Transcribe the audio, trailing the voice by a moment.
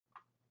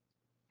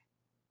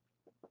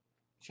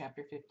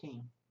Chapter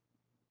 15.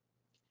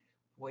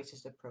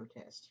 Voices of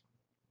Protest,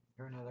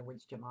 or in other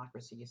words,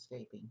 democracy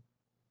escaping.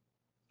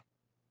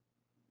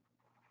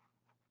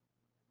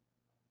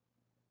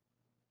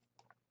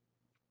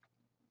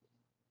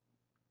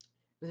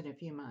 Within a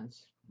few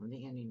months of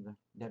the ending of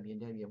the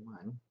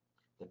WW1,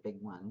 the big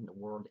one, the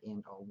world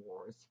end all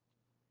wars,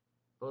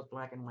 both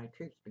black and white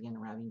troops began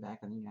arriving back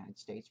in the United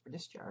States for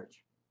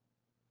discharge.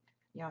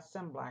 Yeah,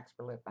 some blacks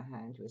were left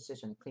behind to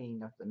assist in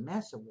cleaning up the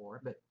mess of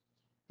war, but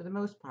for the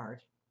most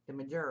part, the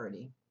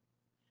majority,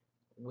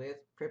 with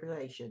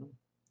tribulation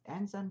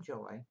and some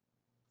joy,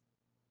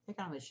 they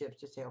got on the ships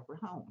to sail for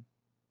home.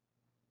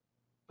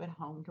 But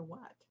home to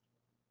what?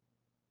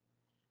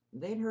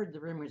 They'd heard the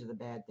rumors of the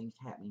bad things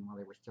happening while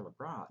they were still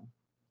abroad,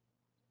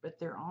 but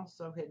there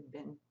also had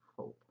been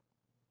hope.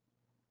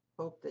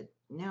 Hope that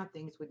now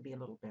things would be a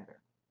little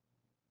better.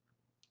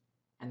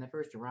 And the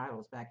first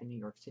arrivals back in New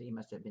York City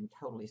must have been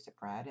totally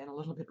surprised and a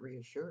little bit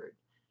reassured.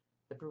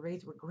 The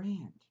parades were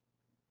grand.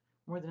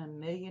 More than 1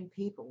 million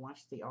people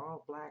watched the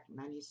all-black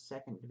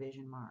 92nd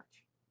Division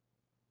march.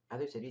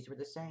 Other cities were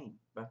the same.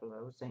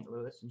 Buffalo, St.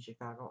 Louis, and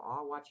Chicago,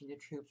 all watching the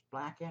troops,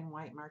 black and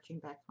white, marching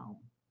back home.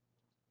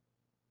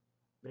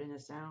 But in the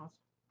South,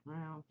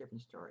 well,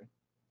 different story.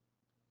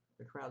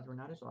 The crowds were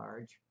not as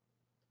large,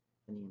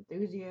 and the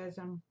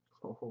enthusiasm,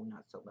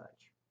 not so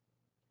much.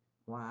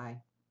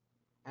 Why?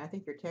 And I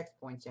think your text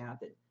points out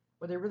that,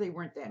 well, there really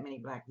weren't that many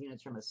black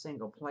units from a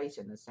single place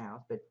in the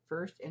South, but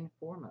first and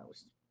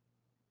foremost,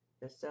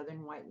 the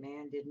Southern white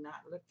man did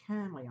not look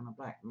kindly on a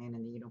black man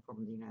in the uniform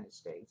of the United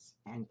States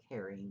and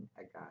carrying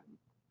a gun.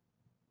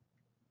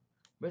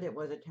 But it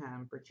was a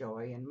time for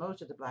joy, and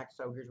most of the black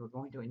soldiers were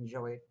going to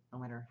enjoy it no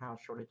matter how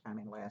short a time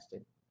it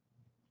lasted.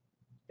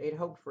 They had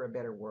hoped for a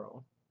better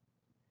world,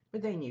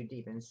 but they knew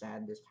deep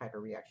inside this type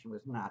of reaction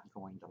was not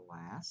going to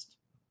last.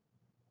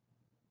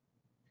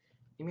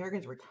 The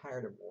Americans were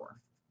tired of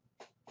war.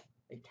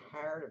 They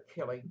tired of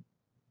killing,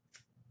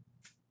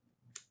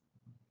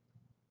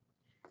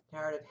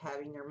 tired of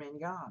having their men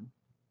gone.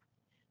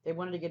 They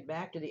wanted to get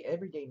back to the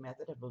everyday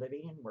method of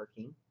living and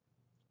working.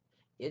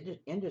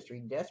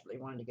 Industry desperately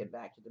wanted to get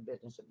back to the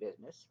business of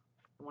business.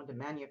 They wanted to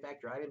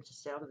manufacture items to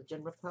sell to the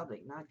general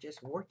public, not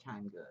just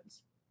wartime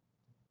goods.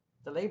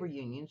 The labor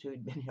unions, who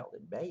had been held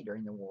at bay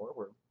during the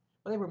war,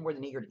 they were more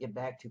than eager to get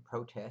back to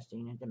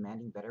protesting and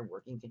demanding better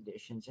working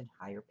conditions and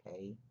higher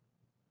pay.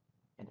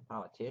 And the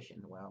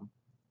politicians, well,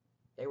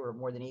 they were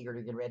more than eager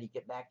to get ready to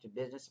get back to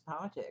business and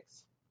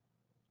politics.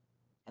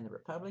 And the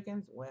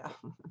Republicans, well,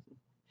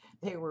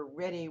 they were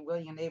ready,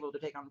 willing, and able to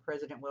take on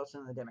President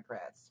Wilson and the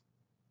Democrats.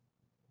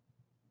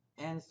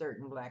 And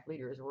certain black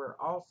leaders were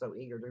also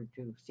eager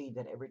to see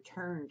that a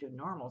return to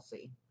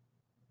normalcy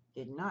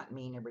did not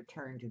mean a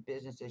return to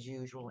business as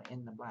usual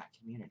in the black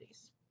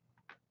communities.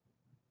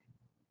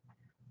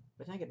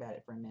 But think about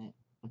it for a minute.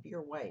 If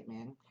you're white,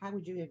 man, how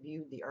would you have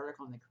viewed the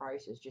article in the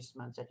Crisis just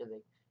months after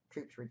the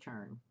troops'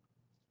 return?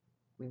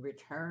 We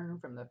return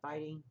from the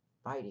fighting.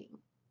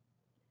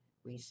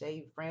 We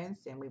save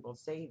France and we will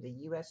save the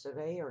US of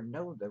A or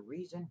know the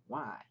reason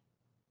why.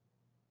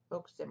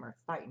 Folks, them are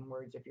fighting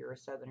words if you're a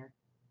Southerner.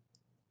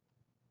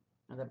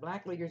 Now, the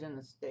black leaders in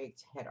the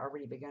states had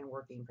already begun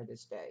working for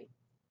this day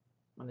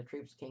when the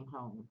troops came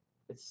home,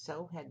 but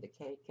so had the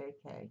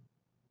KKK.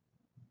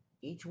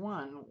 Each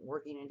one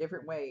working in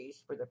different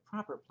ways for the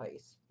proper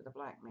place for the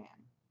black man.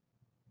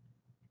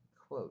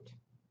 Quote,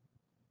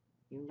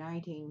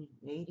 uniting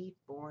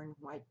native-born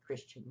white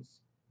Christians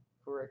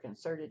for a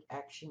concerted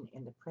action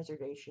in the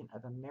preservation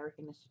of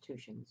American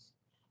institutions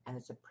and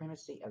the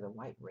supremacy of the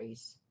white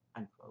race,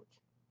 unquote.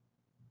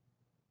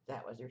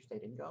 That was their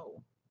stated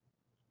goal.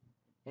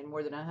 And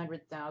more than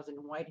 100,000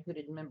 white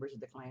hooded members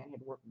of the Klan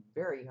had worked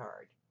very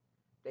hard.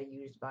 They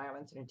used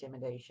violence and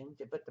intimidation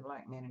to put the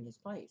black man in his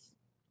place.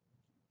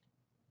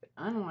 But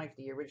unlike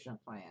the original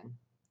plan,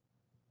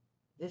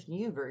 this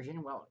new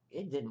version, well,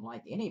 it didn't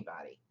like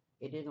anybody.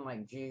 It didn't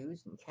like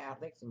Jews and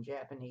Catholics and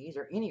Japanese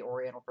or any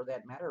Oriental for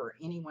that matter, or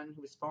anyone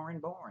who was foreign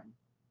born.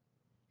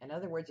 In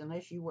other words,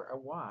 unless you were a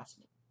WASP,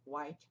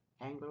 white,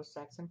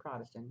 Anglo-Saxon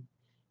Protestant,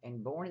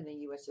 and born in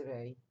the US of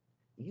A,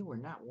 you were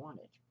not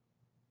wanted.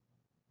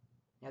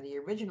 Now, the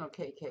original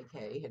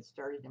KKK had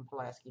started in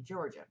Pulaski,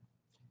 Georgia.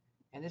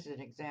 And this is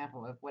an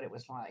example of what it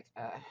was like.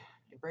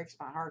 It breaks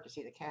my heart to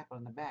see the Capitol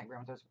in the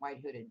background with those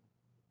white hooded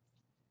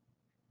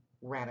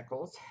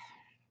radicals.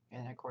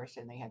 And of course,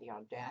 then they had the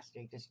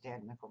audacity to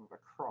stand in the form of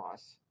a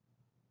cross.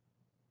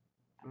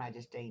 My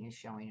disdain is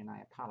showing, and I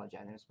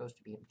apologize. I'm supposed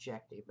to be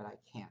objective, but I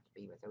can't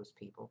be with those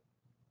people.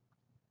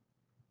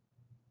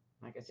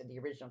 Like I said, the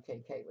original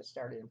KK was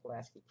started in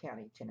Pulaski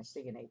County,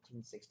 Tennessee in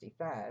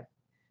 1865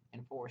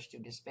 and forced to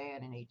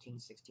disband in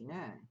 1869.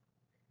 And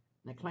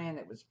the Klan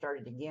that was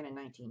started again in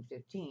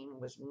 1915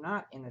 was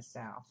not in the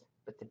South,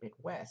 but the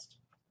Midwest.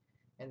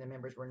 And the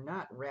members were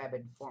not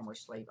rabid former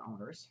slave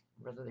owners.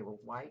 Rather, they were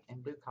white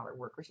and blue-collar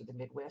workers of the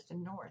Midwest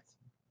and North.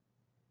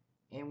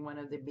 And one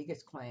of the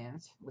biggest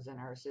clans was in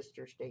our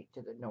sister state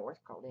to the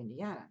north called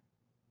Indiana.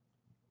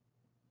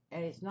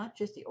 And it's not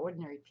just the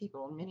ordinary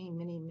people. Many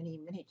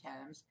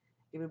times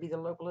It would be the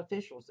local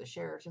officials, the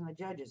sheriffs, and the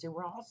judges who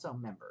were also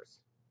members.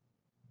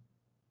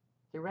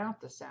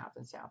 Throughout the South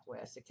and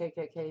Southwest, the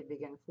KKK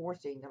began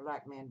forcing the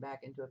black man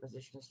back into a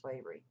position of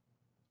slavery.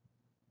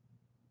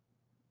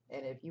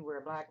 And if you were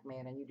a black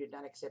man and you did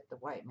not accept the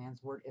white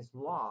man's word as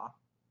law,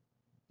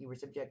 you were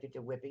subjected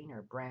to whipping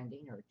or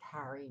branding or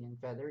tarring and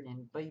feathering.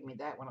 And believe me,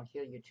 that one will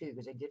kill you too,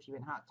 because they dip you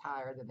in hot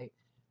tar, then they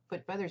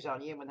put feathers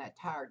on you, and when that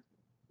tar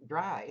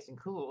dries and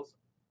cools,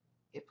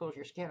 it pulls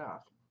your skin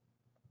off.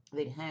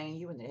 They'd hang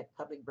you, and they'd have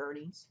public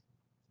burnings.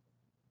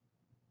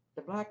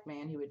 The black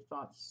man who had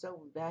fought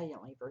so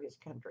valiantly for his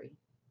country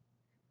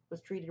was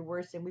treated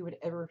worse than we would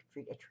ever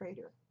treat a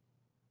traitor.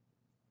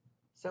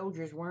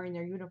 Soldiers wearing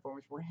their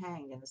uniforms were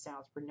hanged in the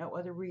South for no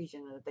other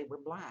reason than that they were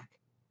black,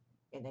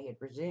 and they had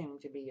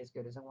presumed to be as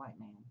good as a white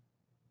man.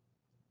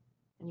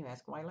 And you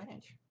ask, why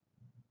lynch?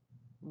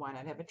 Why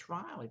not have a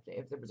trial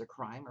if there was a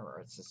crime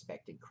or a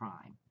suspected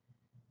crime?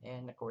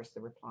 And of course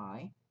the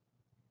reply,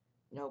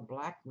 no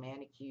black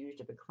man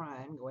accused of a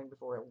crime going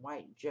before a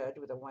white judge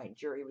with a white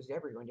jury was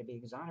ever going to be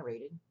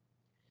exonerated.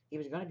 He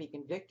was going to be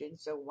convicted,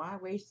 so why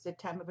waste the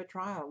time of a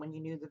trial when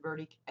you knew the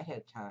verdict ahead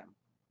of time?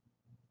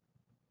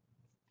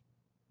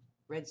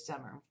 Red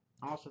Summer,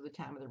 also the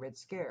time of the Red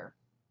Scare.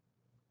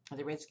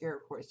 The Red Scare,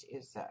 of course,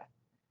 is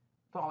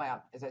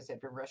fallout, as I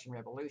said, from Russian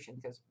Revolution,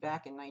 because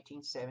back in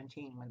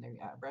 1917, when the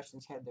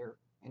Russians had their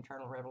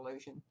internal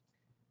revolution,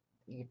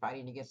 you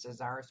fighting against the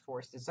Tsar's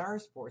force. The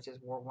Tsar's forces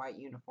wore white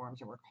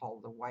uniforms and were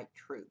called the White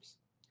Troops.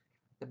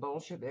 The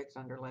Bolsheviks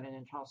under Lenin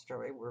and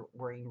Tolstoy were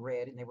wearing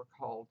red, and they were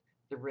called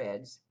the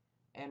Reds.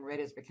 And red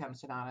has become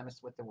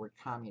synonymous with the word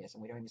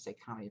communism. We don't even say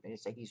communist, we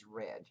just say he's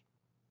red.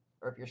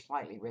 Or if you're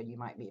slightly red, you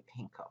might be a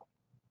pinko.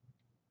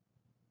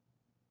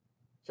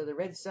 So the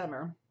Red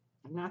Summer,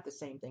 not the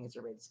same thing as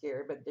the Red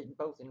Scare, but they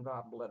both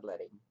involve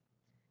bloodletting.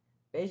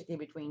 Basically,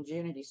 between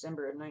June and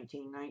December of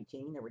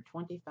 1919, there were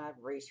 25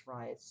 race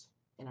riots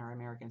in our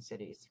American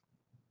cities.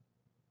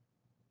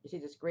 You see,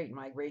 this great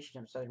migration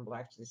of Southern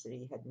blacks to the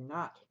city had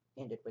not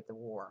ended with the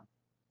war.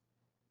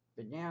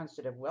 But now,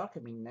 instead of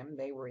welcoming them,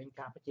 they were in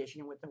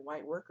competition with the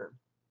white worker.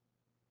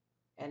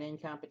 And in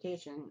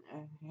competition,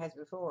 as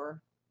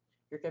before,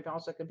 you're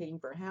also competing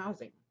for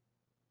housing.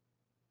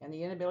 And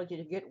the inability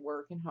to get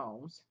work and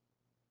homes,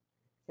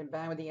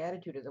 combined with the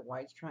attitude of the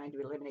whites trying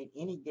to eliminate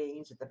any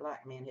gains that the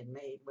black man had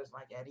made, was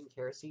like adding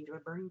kerosene to a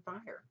burning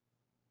fire.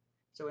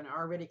 So an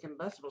already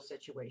combustible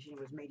situation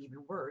was made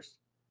even worse,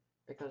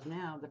 because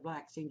now the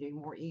blacks seemed to be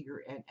more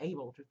eager and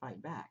able to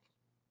fight back.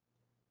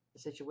 A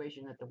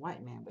situation that the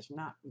white man was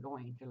not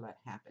going to let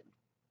happen.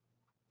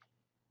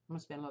 I'm going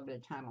to spend a little bit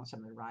of time on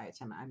some of the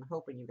riots. I'm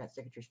hoping you got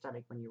sick at your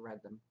stomach when you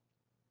read them.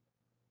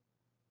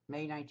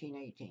 May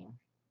 1918.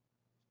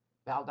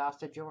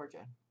 Valdosta,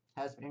 Georgia.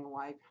 Husband and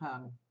wife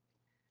hung,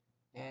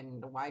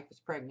 and the wife was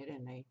pregnant,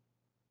 and they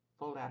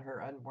pulled out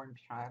her unborn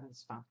child and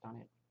stomped on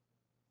it.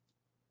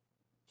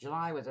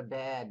 July was a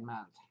bad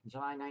month.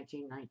 July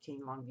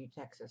 1919, Longview,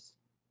 Texas.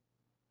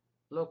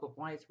 Local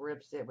whites were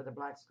upset with a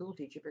black school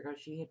teacher because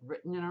she had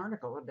written an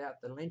article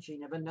about the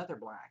lynching of another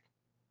black.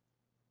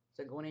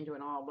 So going into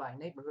an all-black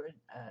neighborhood,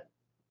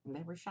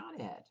 they were shot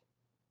at.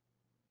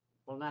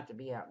 Well, not to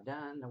be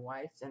outdone, the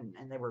whites, and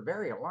they were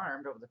very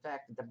alarmed over the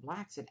fact that the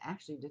blacks had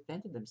actually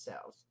defended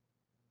themselves.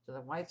 So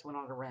the whites went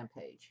on a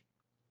rampage.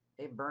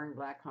 They burned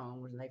black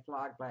homes, and they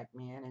flogged black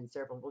men, and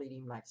several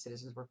bleeding black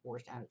citizens were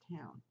forced out of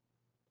town.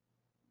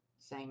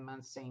 Same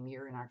month, same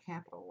year in our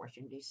capital,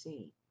 Washington,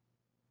 D.C.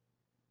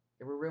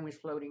 There were rumors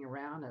floating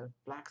around of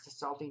blacks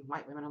assaulting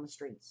white women on the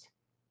streets.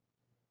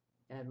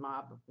 And a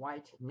mob of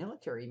white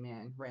military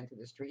men ran through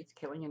the streets,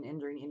 killing and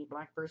injuring any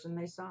black person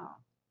they saw.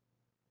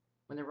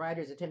 When the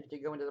rioters attempted to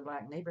go into the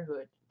black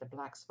neighborhood, the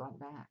blacks fought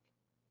back.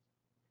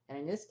 And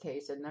in this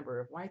case, the number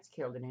of whites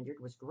killed and injured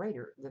was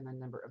greater than the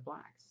number of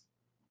blacks.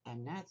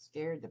 And that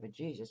scared the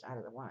bejesus out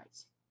of the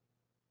whites.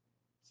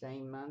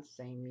 Same month,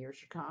 same year,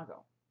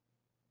 Chicago.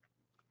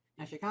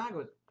 Now,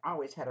 Chicago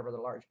always had a rather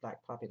large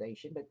black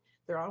population, but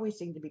there always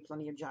seemed to be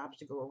plenty of jobs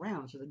to go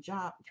around. So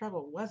the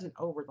trouble wasn't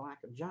over the lack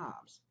of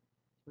jobs.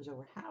 It was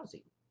over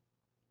housing.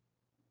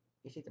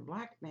 You see, the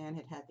black man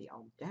had had the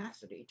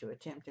audacity to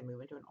attempt to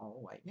move into an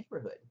all-white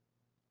neighborhood.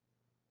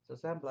 So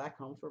some black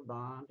homes were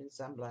bombed, and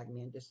some black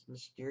men just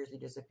mysteriously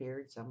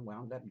disappeared. Some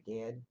wound up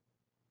dead.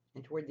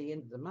 And toward the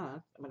end of the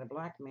month, when a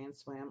black man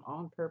swam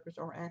on purpose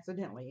or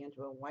accidentally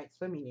into a white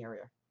swimming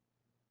area,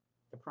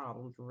 the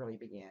problems really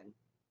began.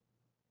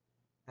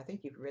 I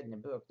think you've read in the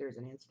book, there's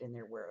an incident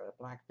there where a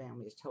black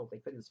family is told they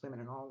couldn't swim in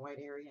an all-white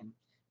area, and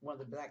one of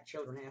the black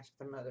children asked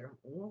the mother,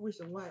 "What was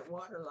the white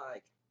water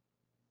like?"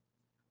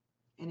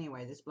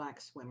 Anyway, this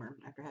black swimmer,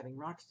 after having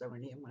rocks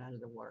thrown at him, went under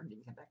the water and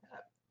didn't come back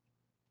up.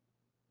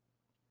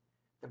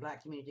 The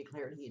black community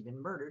declared he had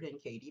been murdered, and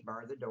Katie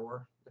barred the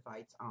door. The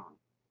fight's on.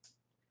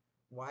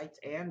 Whites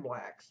and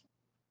blacks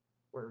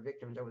were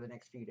victims over the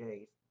next few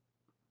days.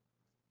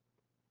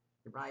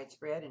 The riot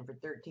spread, and for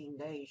 13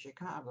 days,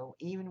 Chicago,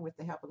 even with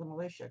the help of the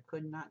militia,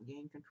 could not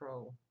gain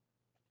control.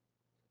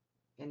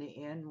 In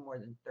the end, more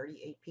than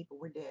 38 people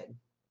were dead.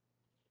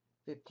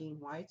 15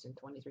 whites and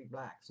 23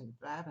 blacks, and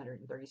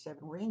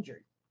 537 were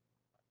injured.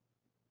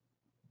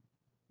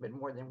 But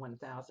more than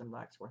 1,000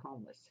 blacks were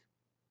homeless.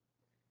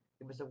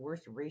 It was the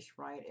worst race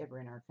riot ever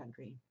in our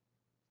country.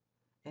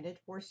 And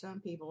it forced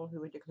some people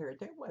who had declared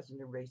there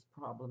wasn't a race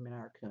problem in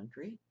our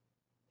country.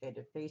 They had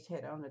to face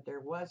head on that there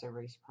was a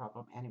race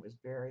problem, and it was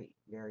very,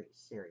 very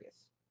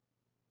serious.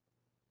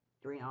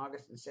 During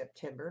August and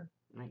September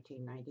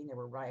 1919, there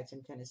were riots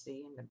in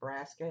Tennessee, and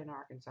Nebraska, and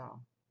Arkansas.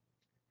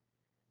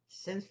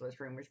 Senseless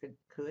rumors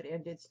could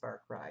and did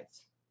spark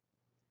riots.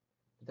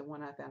 The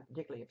one I found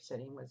particularly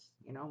upsetting was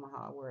in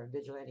Omaha, where a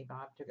vigilante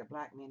mob took a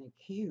black man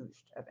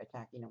accused of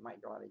attacking a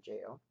white girl out of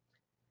jail,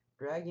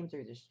 dragged him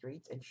through the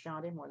streets, and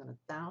shot him more than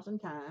 1,000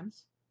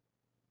 times.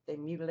 They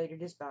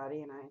mutilated his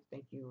body, and I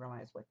think you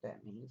realize what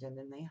that means, and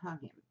then they hung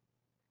him.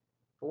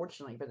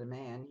 Fortunately for the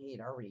man, he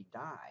had already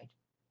died,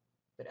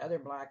 but other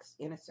blacks,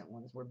 innocent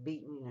ones, were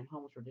beaten and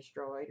homes were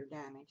destroyed or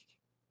damaged.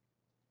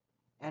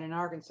 And in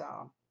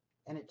Arkansas,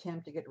 an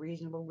attempt to get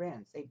reasonable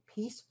rents, a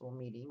peaceful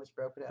meeting was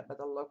broken up by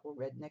the local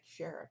redneck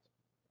sheriff.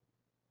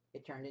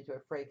 It turned into a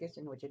fracas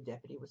in which a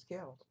deputy was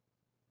killed.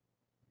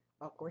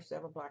 Well, of course,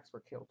 several blacks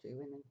were killed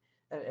too.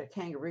 And in a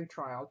kangaroo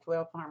trial,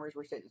 12 farmers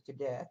were sentenced to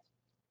death,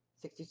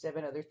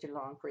 67 others to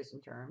long prison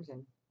terms.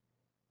 And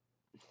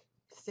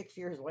 6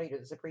 years later,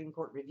 the Supreme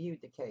Court reviewed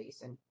the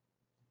case and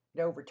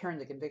it overturned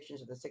the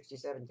convictions of the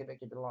 67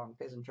 convicted to long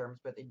prison terms,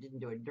 but they didn't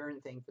do a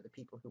darn thing for the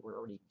people who were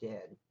already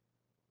dead.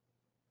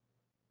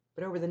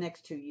 But over the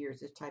next 2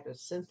 years, this type of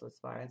senseless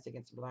violence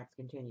against blacks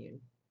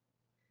continued.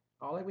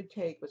 All it would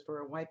take was for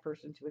a white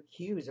person to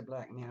accuse a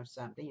black man of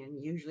something,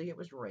 and usually it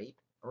was rape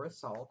or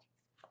assault,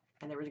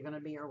 and there was going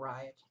to be a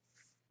riot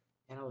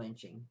and a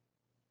lynching.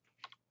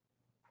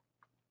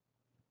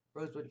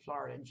 Rosewood,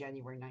 Florida,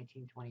 January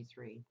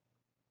 1923.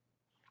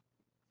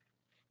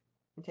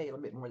 I'll tell you a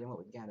little bit more than what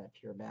we've got up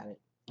here about it.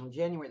 On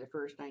January the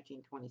 1st,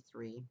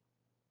 1923,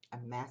 a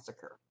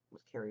massacre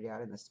was carried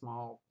out in the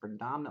small,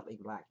 predominantly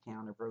black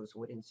town of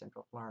Rosewood in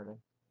central Florida.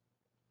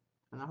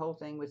 And the whole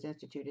thing was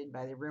instituted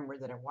by the rumor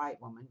that a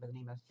white woman by the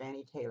name of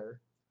Fannie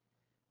Taylor,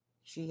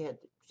 she had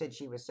said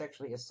she was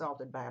sexually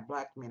assaulted by a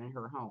black man in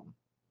her home.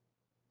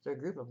 So a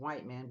group of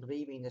white men,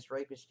 believing this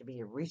rapist to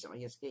be a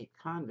recently escaped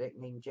convict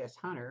named Jess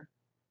Hunter,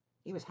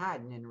 he was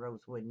hiding in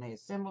Rosewood, and they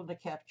assembled to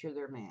capture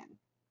their man.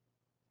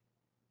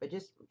 But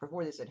just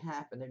before this had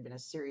happened, there had been a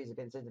series of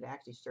incidents that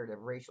actually stirred up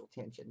racial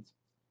tensions.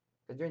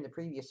 Because during the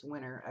previous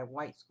winter, a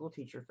white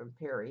schoolteacher from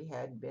Perry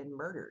had been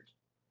murdered.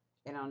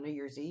 And on New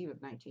Year's Eve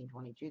of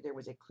 1922, there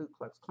was a Ku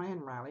Klux Klan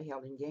rally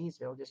held in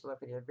Gainesville, just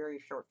located a very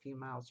short few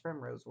miles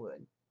from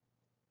Rosewood.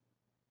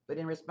 But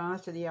in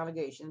response to the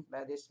allegations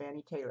by this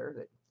Fannie Taylor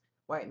that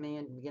white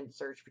men began to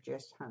search for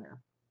Jess Hunter,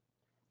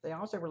 they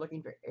also were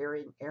looking for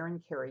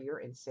Aaron Carrier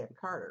and Seb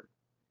Carter.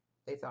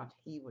 They thought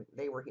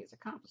they were his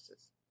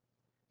accomplices.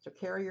 So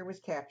Carrier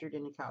was captured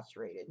and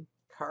incarcerated.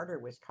 Carter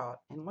was caught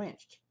and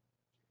lynched.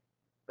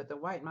 But the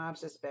white mob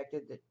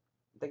suspected that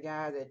the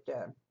guy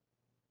that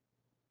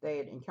they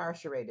had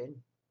incarcerated,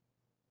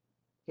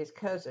 his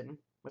cousin,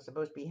 was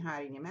supposed to be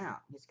hiding him out.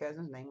 His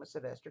cousin's name was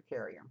Sylvester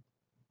Carrier.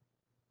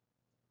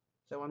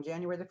 So on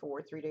January the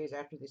 4th, 3 days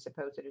after the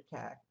supposed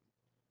attack,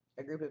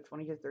 a group of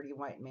 20 to 30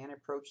 white men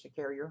approached the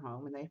Carrier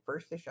home, and they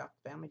shot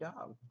the family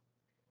dog.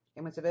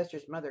 And when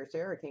Sylvester's mother,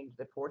 Sarah, came to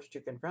the porch to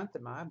confront the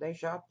mob, they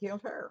shot and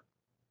killed her.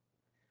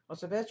 Well,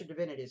 Sylvester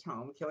defended his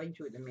home, killing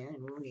 2 of the men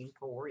and wounding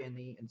 4 in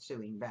the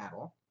ensuing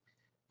battle,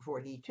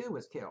 before he too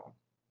was killed.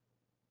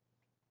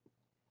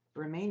 The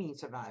remaining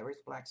survivors,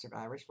 black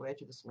survivors, fled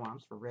to the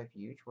swamps for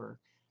refuge, where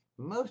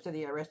most of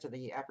the rest of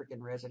the African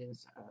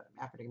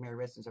American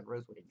residents of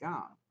Rosewood had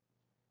gone.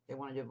 They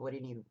wanted to avoid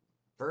any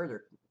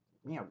further,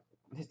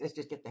 let's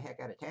just get the heck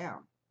out of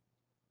town.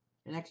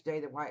 The next day,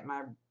 the white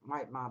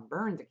mob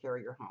burned the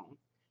Carrier home,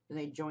 and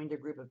they joined a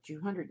group of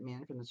 200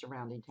 men from the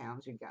surrounding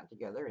towns who got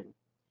together and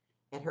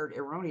had heard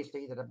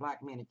erroneously that a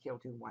black man had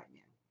killed 2 white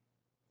men.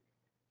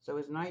 So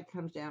as night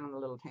comes down on the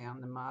little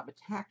town, the mob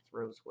attacked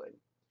Rosewood.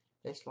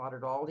 They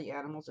slaughtered all the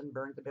animals and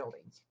burned the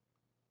buildings.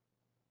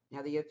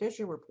 Now, the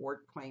official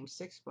report claims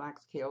 6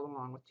 blacks killed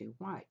along with 2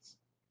 whites.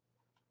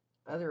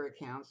 Other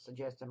accounts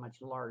suggest a much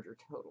larger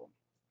total.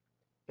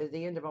 But at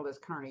the end of all this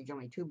carnage,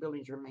 only 2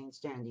 buildings remained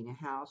standing,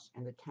 a house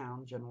and the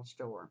town general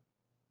store.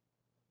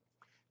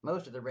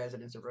 Most of the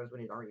residents of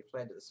Rosewood had already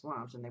fled to the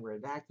swamps, and they were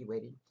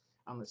evacuated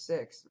on the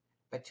 6th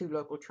by 2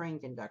 local train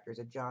conductors,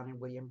 a John and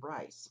William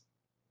Bryce.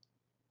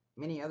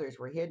 Many others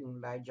were hidden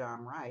by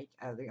John Wright,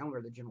 the owner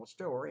of the general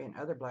store, and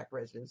other black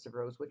residents of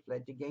Rosewood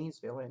fled to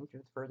Gainesville and to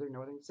further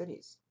northern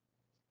cities.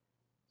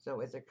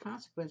 So as a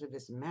consequence of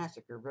this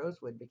massacre,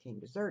 Rosewood became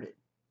deserted.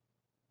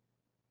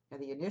 Now,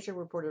 the initial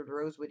report of the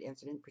Rosewood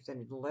incident,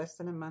 presented less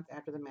than a month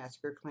after the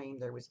massacre,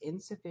 claimed there was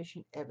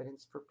insufficient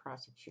evidence for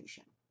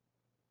prosecution.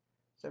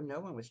 So no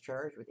one was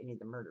charged with any of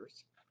the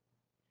murders.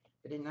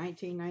 But in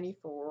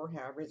 1994,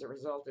 however, as a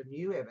result of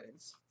new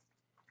evidence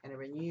and a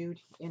renewed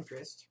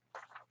interest,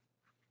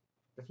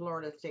 the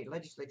Florida State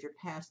Legislature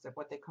passed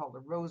what they call the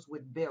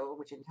Rosewood Bill,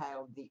 which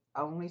entitled the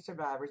only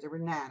survivors, there were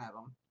 9 of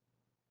them,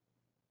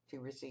 to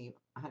receive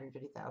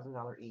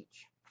 $150,000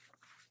 each.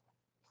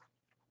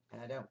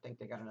 And I don't think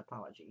they got an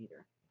apology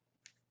either.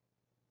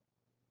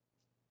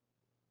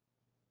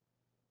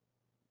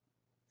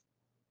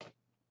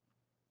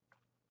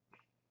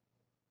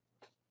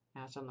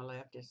 House on the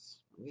left is,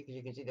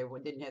 you can see they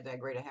didn't have that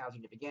great a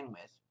housing to begin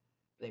with.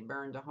 They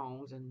burned the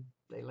homes and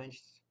they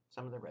lynched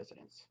some of the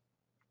residents.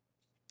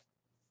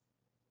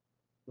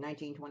 In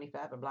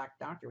 1925, a black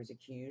doctor was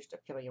accused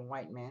of killing a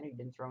white man who'd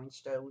been throwing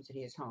stones at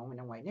his home in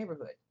a white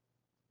neighborhood.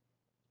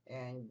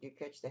 And you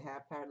catch the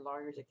half-tired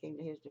lawyers that came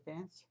to his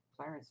defense?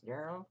 Clarence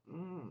Darrow?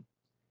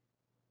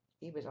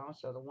 He was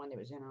also the one that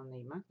was in on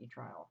the monkey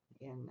trial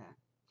in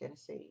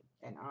Tennessee.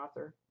 And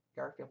Arthur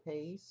Garfield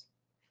Hayes.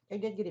 They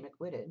did get him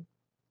acquitted,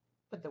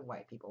 but the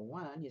white people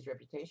won. His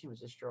reputation was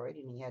destroyed,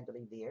 and he had to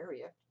leave the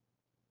area.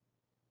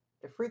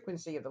 The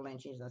frequency of the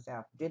lynchings in the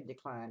South did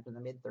decline from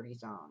the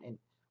mid-30s on, and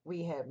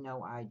we have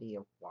no idea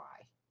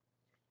why.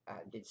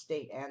 Did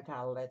state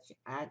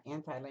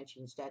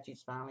anti-lynching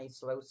statutes finally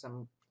slow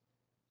some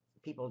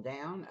people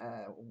down?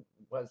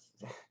 Was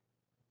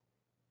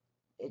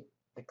it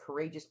the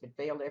courageous but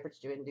failed efforts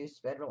to induce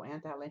federal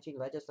anti-lynching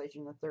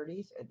legislation in the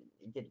 30s?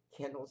 Did it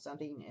kindle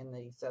something in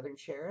the Southern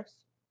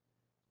sheriffs?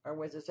 Or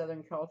was the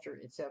Southern culture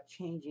itself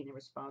changing in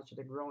response to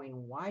the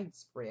growing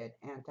widespread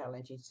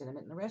anti-lynching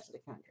sentiment in the rest of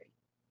the country?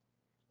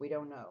 We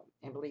don't know.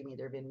 And believe me,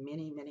 there have been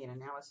many, many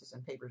analyses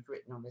and papers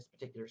written on this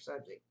particular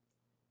subject.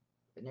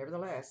 But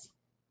nevertheless,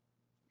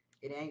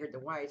 it angered the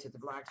whites that the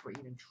blacks were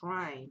even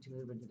trying to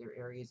move into their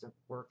areas of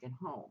work and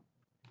home.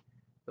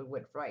 But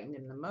what frightened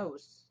them the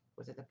most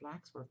was that the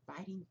blacks were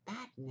fighting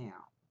back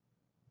now.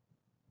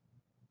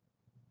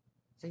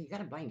 So you got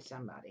to blame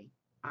somebody.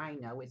 I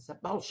know, it's the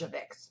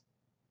Bolsheviks.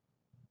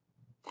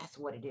 That's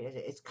what it is.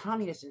 It's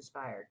communist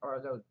inspired,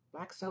 or those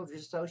black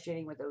soldiers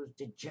associating with those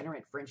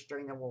degenerate French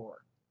during the war.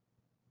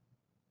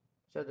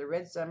 So the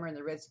Red Summer and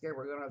the Red Scare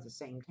were going on at the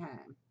same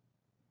time.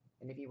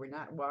 And if you were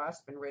not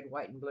WASP and red,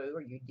 white, and blue,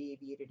 or you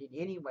deviated in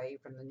any way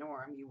from the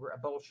norm, you were a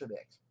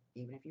Bolshevik,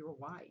 even if you were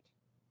white.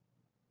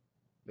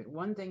 But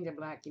one thing the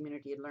black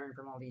community had learned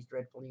from all these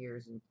dreadful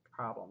years and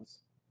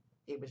problems,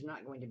 it was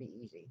not going to be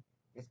easy.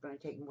 It's going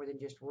to take more than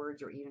just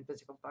words or even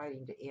physical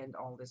fighting to end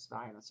all this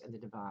violence and the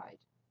divide.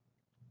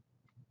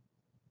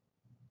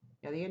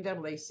 Now, the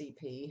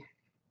NAACP,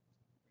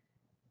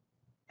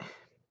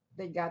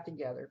 they got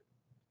together,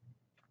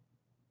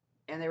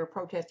 and they were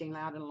protesting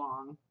loud and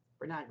long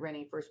for not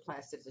granting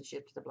first-class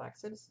citizenship to the black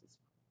citizens.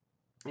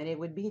 And it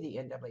would be the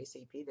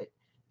NAACP that's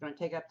going to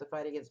take up the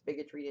fight against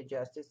bigotry and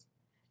injustice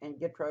and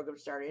get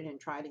programs started and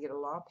try to get a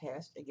law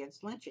passed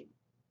against lynching.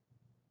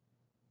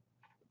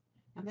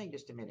 Now, think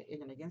just a minute.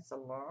 Isn't it against the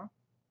law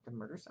to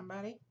murder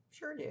somebody?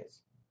 Sure it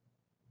is.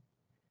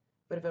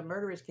 But if a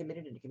murder is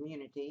committed in a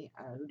community,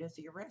 who does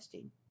the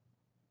arresting?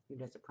 Who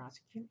does the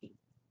prosecuting?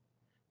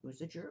 Who's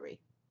the jury?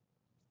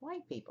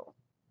 White people.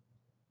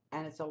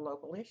 And it's a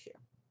local issue.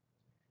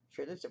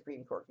 Sure, the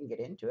Supreme Court can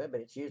get into it,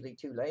 but it's usually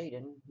too late,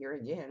 and here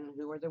again,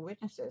 who are the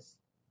witnesses?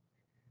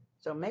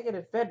 So make it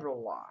a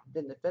federal law.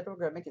 Then the federal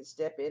government can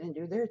step in and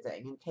do their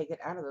thing and take it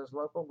out of those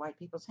local white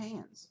people's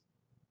hands.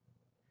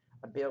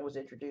 A bill was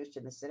introduced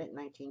in the Senate in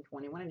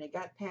 1921, and it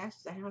got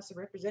passed the House of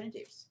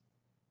Representatives.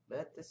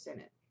 But the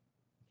Senate,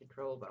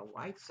 controlled by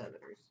white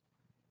Southerners,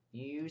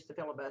 used the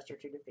filibuster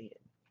to defeat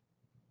it.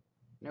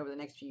 And over the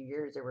next few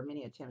years, there were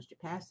many attempts to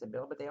pass the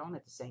bill, but they all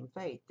met the same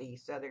fate. The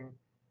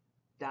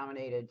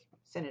Southern-dominated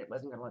Senate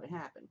wasn't going to let it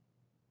happen.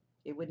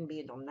 It wouldn't be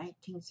until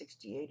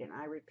 1968, and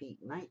I repeat,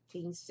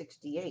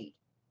 1968,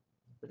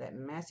 when that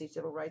massive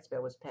civil rights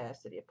bill was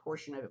passed, that a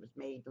portion of it was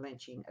made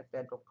lynching a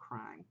federal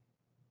crime.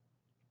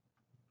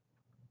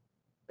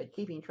 But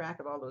keeping track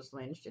of all those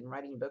lynched and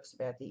writing books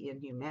about the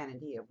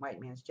inhumanity of white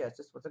man's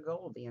justice was a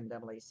goal of the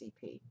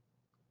NAACP.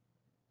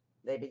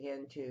 They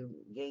began to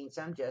gain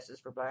some justice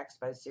for blacks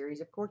by a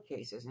series of court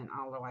cases, and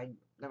although I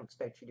don't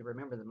expect you to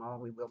remember them all,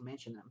 we will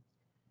mention them.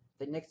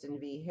 The Nixon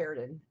v.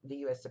 Herndon, the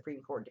U.S.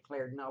 Supreme Court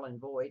declared null and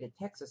void a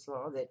Texas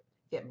law that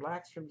kept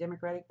blacks from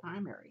Democratic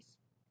primaries.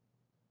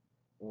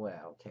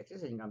 Well, Texas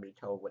isn't going to be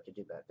told what to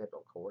do by a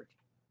federal court.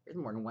 There's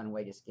more than one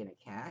way to skin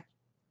a cat.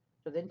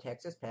 So then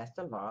Texas passed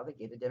a law that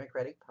gave the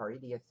Democratic Party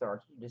the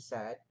authority to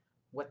decide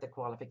what the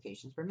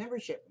qualifications for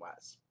membership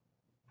was.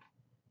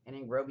 And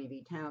in Grovey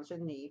v.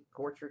 Townsend, the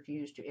courts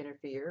refused to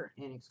interfere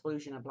in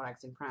exclusion of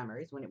blacks in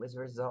primaries when it was a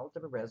result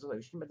of a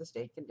resolution by the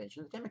state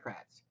convention of the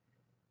Democrats.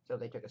 So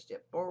they took a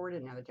step forward,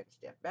 and now they took a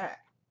step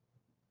back.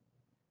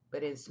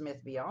 But in Smith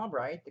v.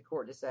 Albright, the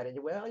court decided,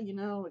 well, you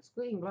know,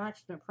 excluding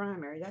blacks from a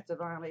primary, that's a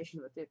violation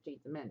of the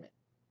 15th Amendment.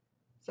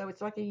 So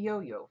it's like a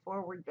yo-yo,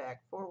 forward,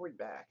 back, forward,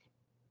 back.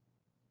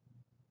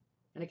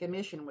 And a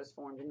commission was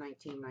formed in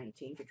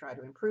 1919 to try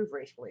to improve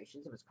race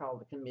relations. It was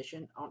called the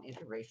Commission on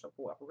Interracial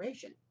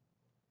Cooperation.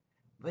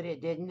 But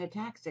it didn't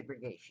attack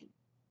segregation.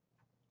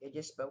 It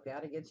just spoke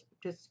out against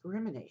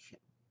discrimination.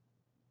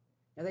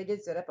 Now, they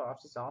did set up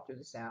offices all through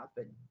the South,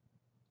 but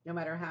no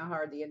matter how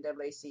hard the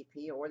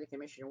NAACP or the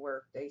commission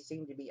worked, they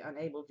seemed to be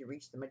unable to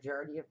reach the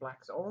majority of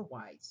blacks or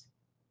whites.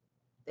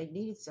 They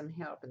needed some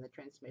help in the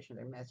transmission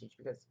of their message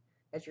because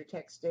As your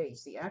text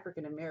states, the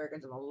African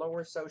Americans on the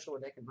lower social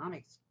and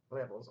economic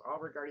levels all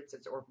regarded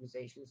such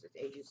organizations as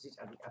agencies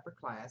of the upper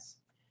class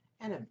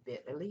and a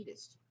bit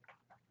elitist.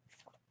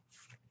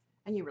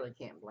 And you really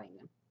can't blame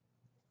them.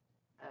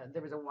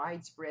 There was a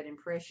widespread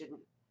impression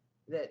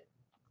that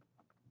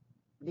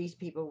these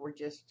people were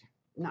just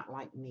not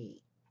like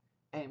me.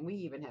 And we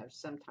even have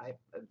some type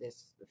of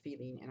this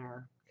feeling in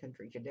our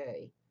country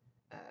today.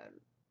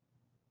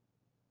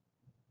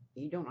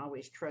 You don't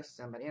always trust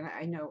somebody. And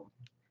I know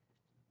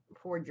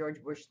poor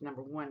George Bush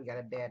 #1 got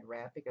a bad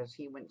rap because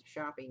he went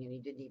shopping and he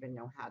didn't even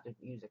know how to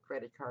use a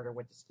credit card or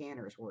what the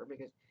scanners were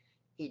because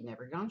he'd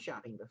never gone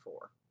shopping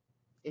before.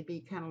 It'd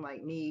be kind of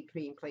like me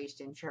being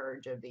placed in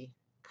charge of the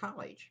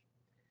college.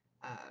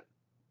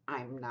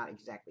 I'm not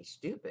exactly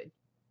stupid,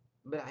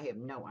 but I have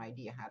no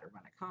idea how to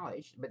run a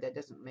college. But that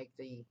doesn't make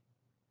the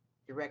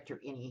director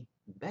any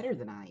better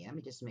than I am.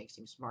 It just makes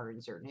him smarter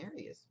in certain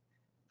areas.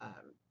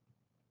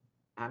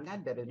 I'm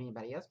not better than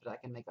anybody else, but I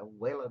can make a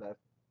whale of a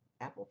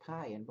apple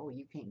pie, and boy,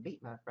 you can't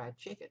beat my fried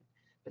chicken.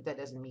 But that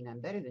doesn't mean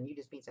I'm better than you,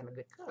 just means I'm a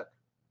good cook.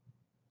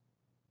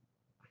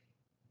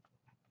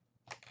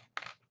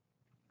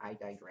 I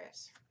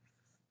digress.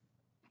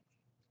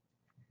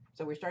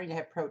 So we're starting to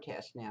have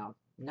protests now,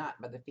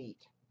 not by the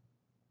feet.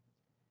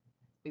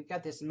 We've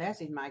got this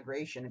massive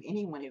migration of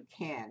anyone who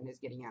can is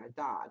getting out of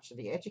Dodge. So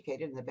the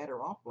educated and the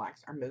better off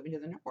blacks are moving to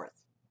the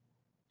north.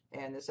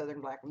 And the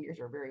Southern black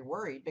leaders are very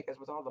worried because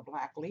with all the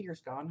black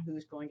leaders gone,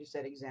 who's going to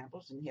set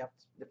examples and help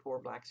the poor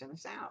blacks in the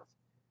South?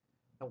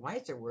 The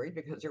whites are worried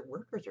because their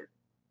workers are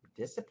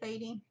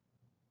dissipating.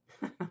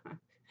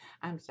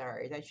 I'm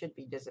sorry, they should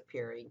be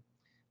disappearing.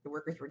 The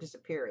workers were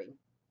disappearing.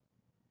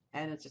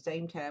 And at the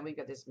same time, we've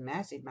got this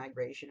massive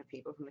migration of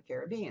people from the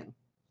Caribbean.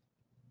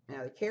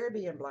 Now, the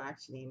Caribbean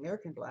blacks and the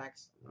American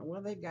blacks,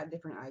 well, they've got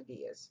different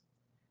ideas,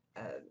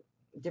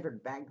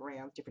 different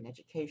backgrounds, different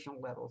educational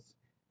levels.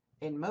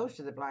 And most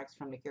of the blacks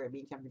from the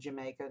Caribbean come from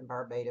Jamaica and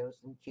Barbados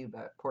and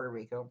Cuba, Puerto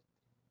Rico,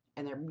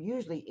 and they're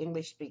usually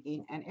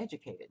English-speaking and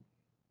educated.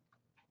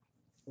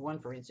 One,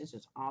 for instance,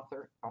 is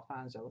author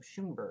Alfonso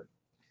Schoenberg,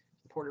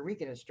 a Puerto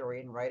Rican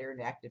historian, writer,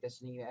 and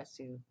activist in the U.S.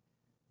 who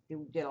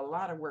did a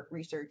lot of work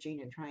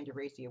researching and trying to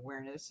raise the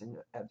awareness and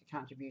of the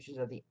contributions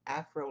of the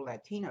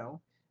Afro-Latino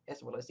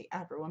as well as the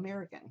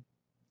Afro-American.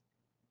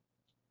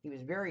 He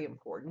was very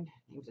important.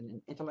 He was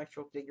an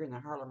intellectual figure in the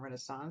Harlem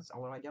Renaissance,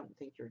 although I don't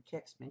think your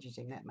text mentions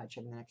him that much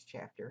in the next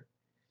chapter.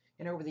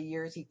 And over the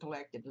years, he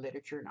collected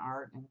literature and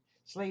art and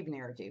slave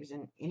narratives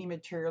and any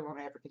material on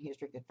African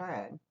history he could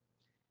find.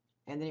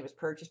 And then it was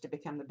purchased to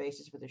become the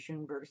basis for the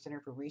Schoenberg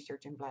Center for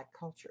Research in Black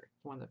Culture,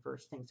 one of the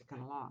first things to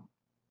come along.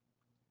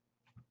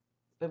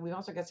 But we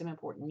also got some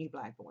important new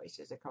black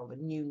voices. They're called the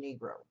New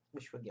Negro,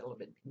 which we'll get a little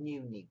bit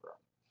New Negro.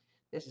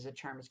 This is a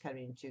term that's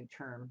coming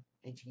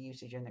into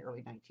usage in the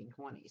early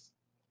 1920s.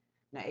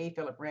 Now, A.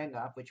 Philip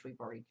Randolph, which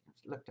we've already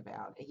looked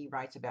about, he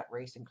writes about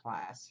race and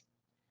class.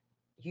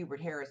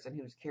 Hubert Harrison,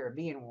 who's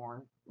Caribbean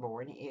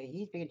born,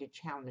 he's beginning to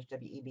challenge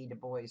W.E.B. Du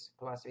Bois'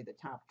 philosophy of the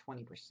top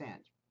 20%.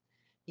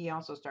 He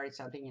also started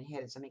something and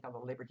headed something called the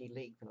Liberty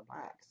League for the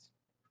blacks.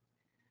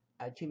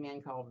 Two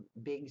men called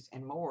Biggs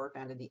and Moore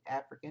founded the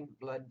African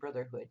Blood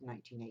Brotherhood in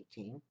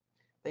 1918.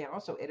 They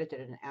also edited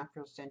an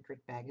Afrocentric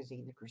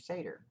magazine, The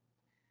Crusader.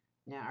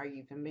 Now, are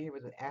you familiar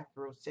with what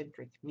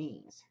Afrocentric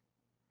means?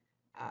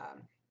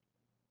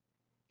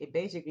 It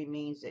basically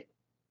means that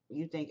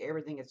you think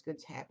everything that's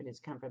good's happened has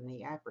come from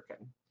the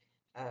African.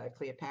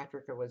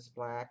 Cleopatra was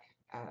black.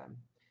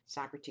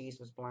 Socrates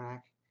was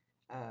black.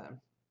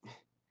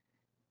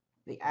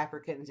 The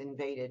Africans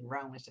invaded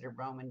Rome instead of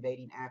Rome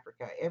invading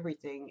Africa.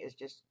 Everything is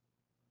just,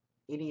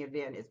 any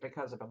event is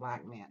because of a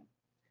black man.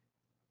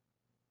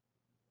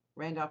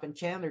 Randolph and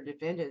Chandler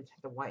defended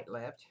the white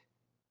left.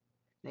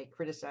 They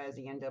criticized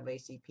the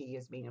NAACP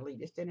as being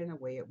elitist, and in a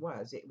way it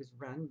was. It was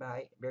run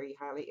by very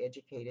highly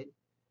educated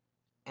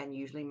and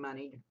usually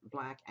moneyed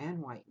black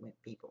and white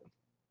people.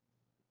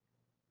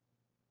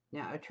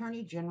 Now,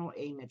 Attorney General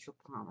A. Mitchell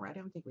Palmer, I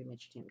don't think we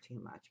mentioned him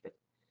too much, but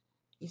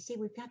you see,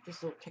 we've got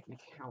this little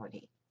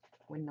technicality.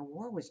 When the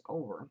war was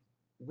over,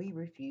 we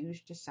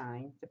refused to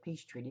sign the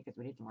peace treaty because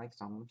we didn't like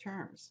some of the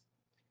terms.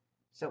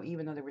 So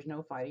even though there was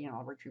no fighting and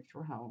all of our troops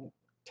were home,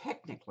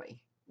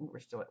 technically, we were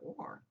still at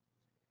war.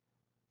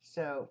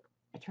 So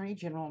Attorney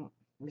General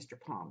Mr.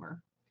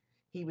 Palmer,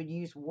 he would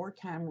use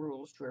wartime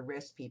rules to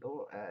arrest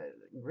people,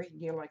 a great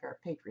deal like our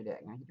Patriot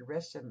Act. Now, he'd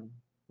arrest them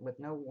with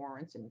no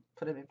warrants and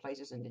put them in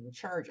places and didn't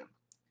charge them.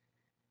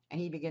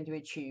 And he began to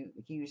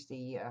accuse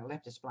the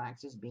leftist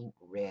blacks as being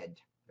red.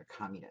 They're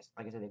communist.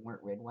 Like I said, they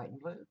weren't red, white, and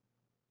blue.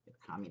 They're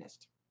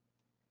communist.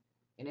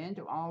 And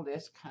into all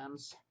this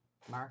comes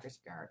Marcus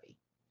Garvey.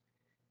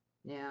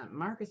 Now,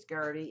 Marcus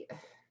Garvey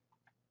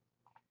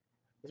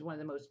is one of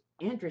the most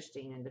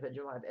interesting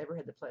individuals I've ever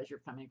had the pleasure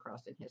of coming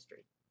across in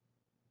history.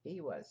 He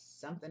was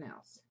something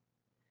else.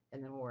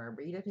 And the more I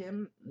read of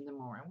him, the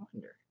more I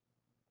wonder.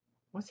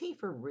 Was he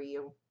for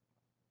real?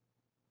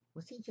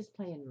 Was he just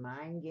playing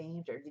mind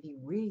games, or did he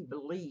really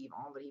believe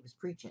all that he was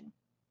preaching?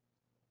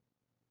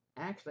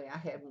 Actually, I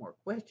have more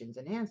questions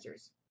than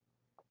answers.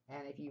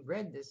 And if you've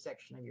read this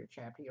section of your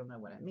chapter, you'll know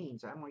what it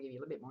means. So I'm going to give you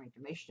a little bit more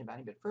information about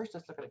him. But first,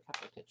 let's look at a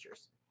couple of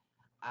pictures.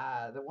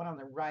 The one on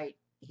the right,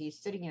 he's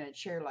sitting in a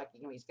chair like,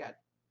 he's got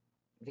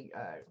the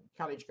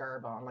college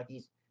garb on, like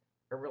he's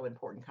a real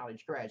important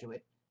college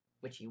graduate,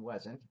 which he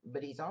wasn't.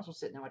 But he's also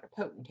sitting there like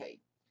a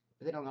potentate.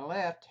 But then on the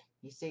left,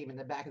 you see him in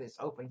the back of this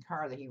open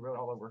car that he rode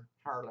all over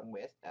Harlem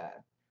with.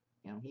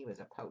 He was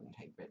a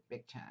potentate, but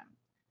big time.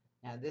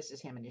 Now, this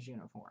is him in his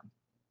uniform.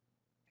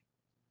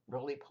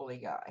 Roly-poly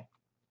guy.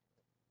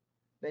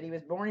 But he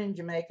was born in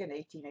Jamaica in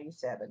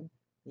 1887,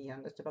 the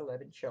youngest of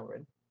 11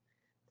 children.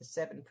 The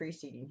 7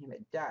 preceding him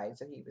had died,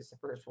 so he was the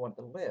first one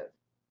to live.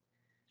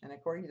 And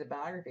according to the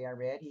biography I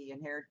read, he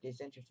inherited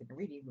his interest in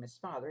reading from his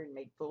father and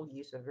made full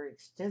use of a very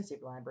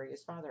extensive library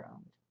his father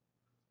owned.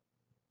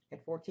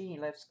 At 14, he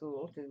left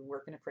school to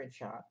work in a print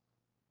shop,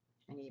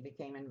 and he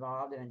became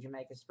involved in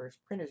Jamaica's first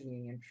printers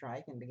union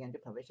strike and began to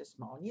publish a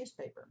small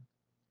newspaper.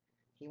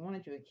 He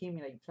wanted to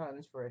accumulate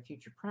funds for a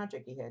future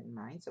project he had in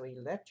mind, so he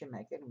left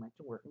Jamaica and went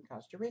to work in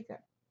Costa Rica.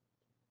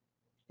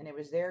 And it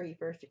was there he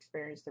first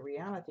experienced the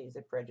realities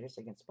of prejudice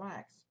against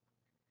blacks.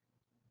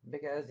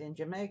 Because in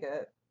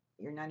Jamaica,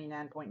 you're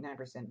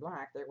 99.9%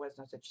 black. There was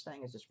no such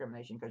thing as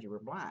discrimination because you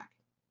were black.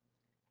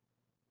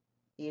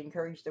 He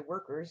encouraged the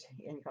workers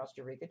in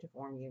Costa Rica to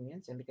form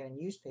unions and began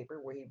a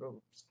newspaper where he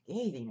wrote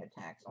scathing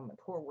attacks on the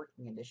poor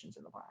working conditions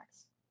of the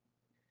blacks.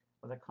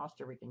 Well, the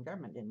Costa Rican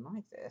government didn't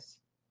like this,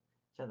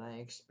 so they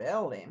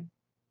expelled him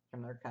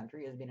from their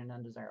country as being an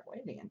undesirable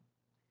alien.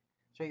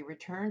 So he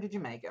returned to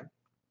Jamaica,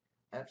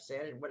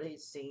 upset at what he'd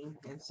seen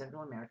in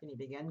Central America, and he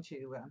began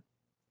to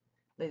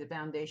lay the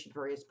foundation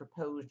for his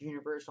proposed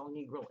Universal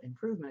Negro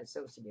Improvement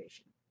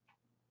Association.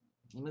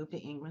 He moved to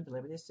England to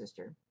live with his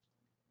sister,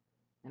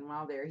 and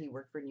while there, he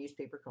worked for a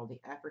newspaper called the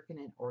African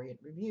and Orient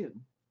Review.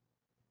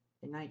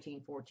 In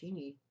 1914,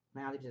 he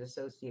founded his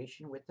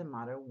association with the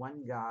motto,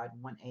 "One God,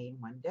 One Aim,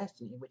 One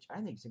Destiny," which I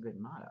think is a good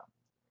motto.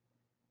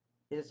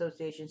 His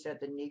association set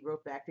the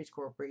Negro Factories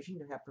Corporation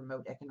to help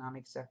promote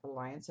economic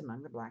self-reliance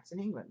among the blacks in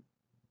England.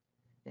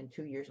 Then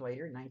 2 years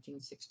later, in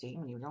 1916,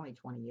 when he was only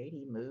 28,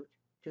 he moved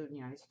to the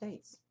United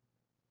States.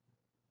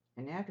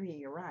 And after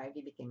he arrived,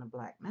 he became a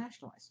black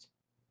nationalist.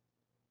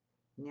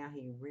 Now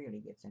he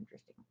really gets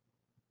interesting.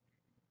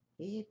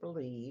 He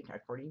believed,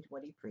 according to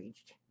what he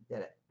preached,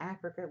 that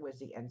Africa was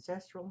the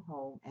ancestral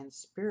home and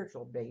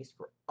spiritual base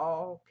for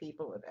all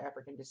people of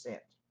African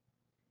descent.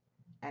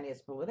 And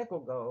his political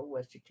goal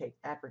was to take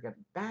Africa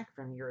back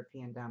from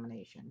European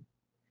domination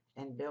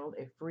and build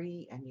a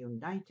free and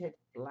united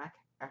black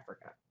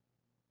Africa.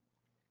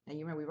 Now,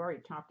 you remember, we've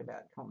already talked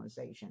about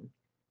colonization.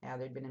 Now,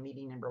 there'd been a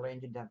meeting in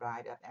Berlin to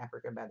divide up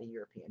Africa by the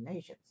European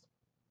nations.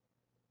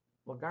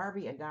 Well,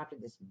 Garvey adopted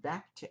this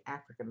Back to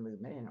Africa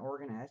movement and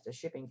organized a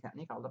shipping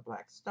company called the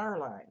Black Star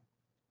Line.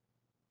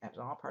 That was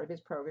all part of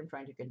his program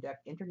trying to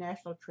conduct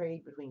international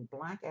trade between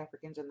black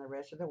Africans and the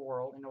rest of the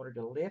world in order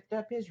to lift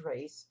up his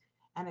race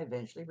and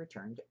eventually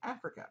return to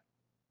Africa.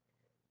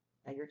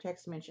 Now, your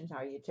text mentions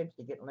how he attempted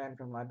to get land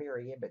from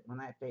Liberia, but when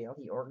that failed,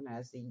 he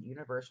organized the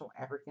Universal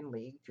African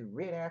League to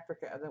rid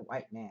Africa of the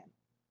white man.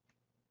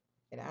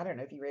 And I don't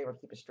know if you were able to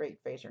keep a straight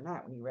face or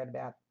not when you read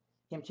about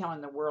him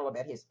telling the world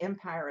about his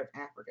empire of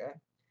Africa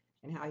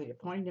and how he'd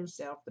appointed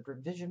himself the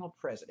provisional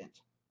president.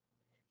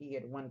 He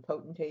had one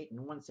potentate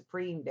and one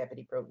supreme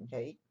deputy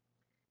potentate.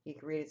 He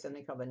created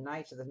something called the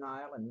Knights of the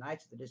Nile and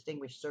Knights of the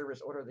Distinguished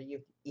Service Order of the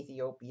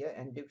Ethiopia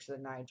and Dukes of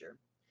the Niger.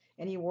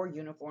 And he wore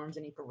uniforms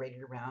and he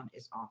paraded around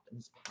as often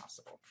as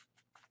possible.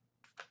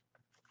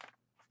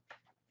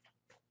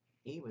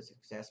 He was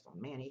successful.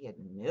 Man, he had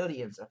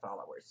millions of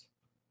followers.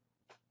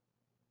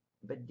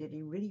 But did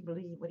he really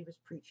believe what he was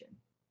preaching?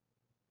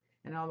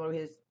 And although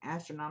his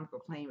astronomical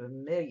claim of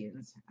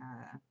millions,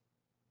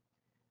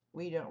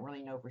 we don't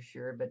really know for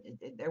sure, but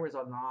there was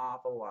an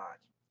awful lot.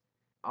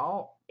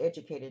 All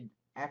educated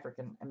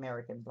African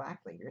American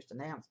black leaders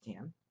denounced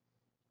him,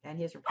 and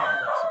his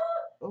reply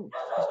was,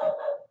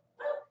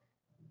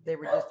 they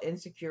were just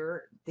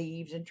insecure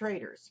thieves and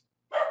traitors.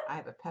 I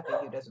have a puppy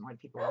who doesn't like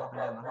people walking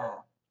down the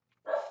hall.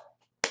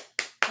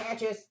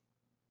 Catches!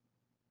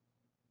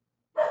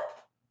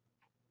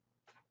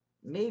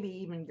 Maybe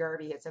even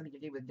Garvey had something to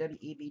do with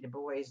W.E.B. Du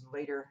Bois'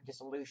 later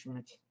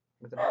disillusionment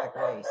with the black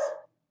race.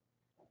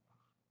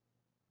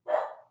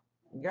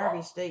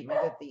 Garvey's statement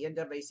that the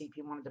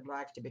NAACP wanted the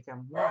blacks to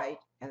become white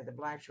and that the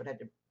blacks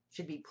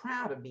should be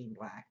proud of being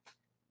black.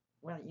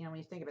 Well, when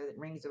you think about it, it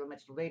rings of a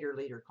much later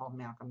leader called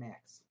Malcolm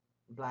X.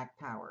 Black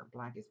power.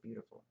 Black is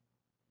beautiful.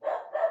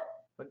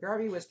 But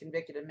Garvey was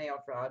convicted of mail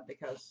fraud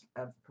because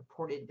of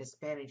purported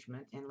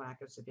mismanagement and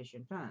lack of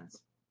sufficient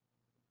funds.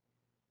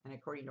 And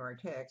according to our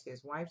text,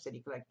 his wife said he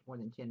collected more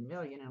than $10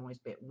 million and only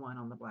spent $1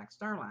 on the Black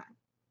Star Line.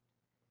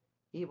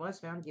 He was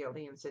found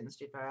guilty and sentenced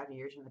to 5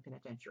 years in the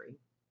penitentiary.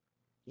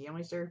 He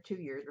only served 2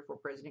 years before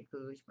President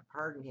Coolidge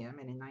pardoned him,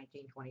 and in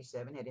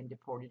 1927 had him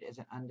deported as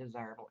an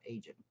undesirable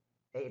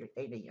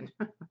alien.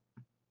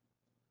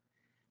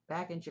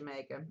 Back in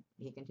Jamaica,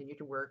 he continued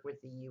to work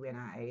with the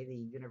UNIA,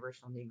 the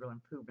Universal Negro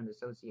Improvement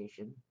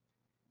Association.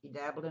 He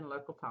dabbled in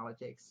local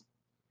politics,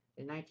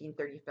 In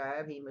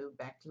 1935, he moved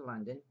back to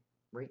London,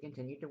 where he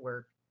continued to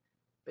work,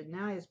 but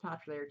now his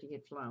popularity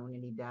had flown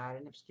and he died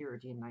in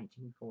obscurity in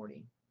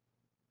 1940.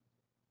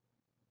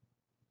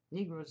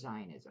 Negro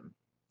Zionism.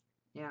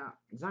 Now,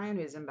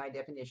 Zionism, by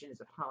definition,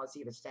 is a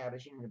policy of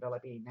establishing and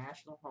developing a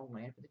national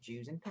homeland for the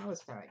Jews in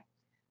Palestine.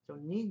 So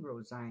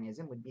Negro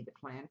Zionism would be the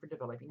plan for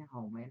developing a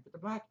homeland for the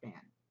black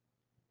man.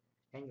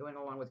 And going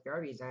along with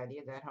Garvey's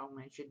idea, that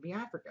homeland should be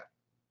Africa.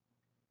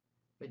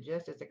 But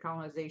just as the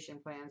colonization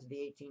plans of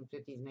the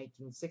 1850s and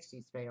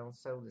 1860s failed,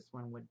 so this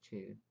one would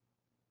too.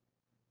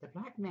 The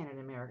black man in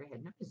America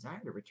had no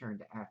desire to return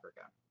to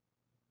Africa.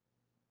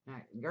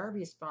 Now,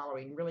 Garvey's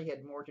following really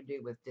had more to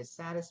do with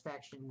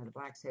dissatisfaction that the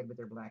blacks had with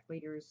their black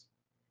leaders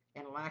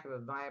and a lack of a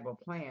viable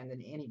plan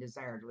than any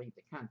desire to leave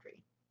the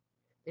country.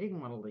 They didn't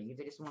want to leave,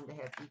 they just wanted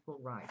to have equal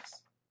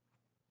rights.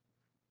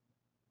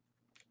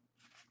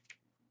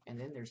 And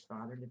then there's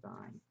Father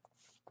Divine.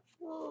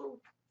 Whoa!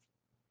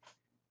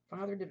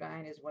 Father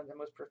Divine is one of the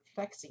most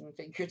perplexing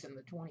figures in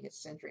the 20th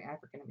century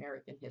African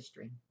American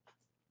history.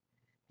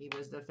 He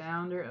was the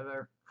founder of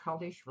a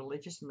cultish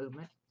religious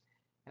movement,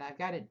 and I've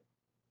got it,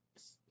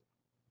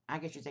 I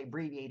guess you'd say,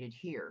 abbreviated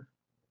here,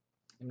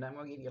 and I'm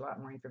going to give you a lot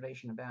more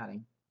information about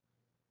him.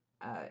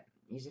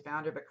 He's the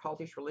founder of a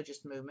cultish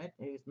religious movement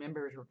whose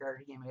members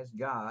regarded him as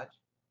God.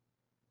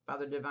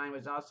 Father Divine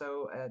was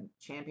also a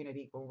champion of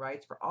equal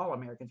rights for all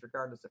Americans,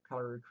 regardless of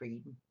color or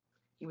creed.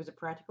 He was a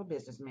practical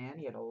businessman.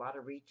 He had a lot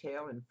of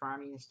retail and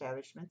farming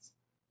establishments,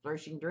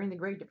 flourishing during the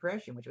Great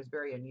Depression, which was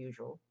very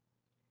unusual.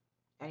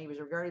 And he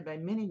was regarded by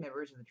many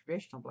members of the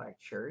traditional black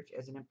church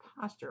as an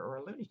impostor or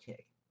a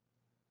lunatic.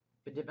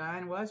 But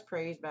Divine was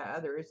praised by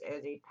others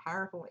as a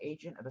powerful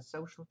agent of a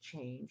social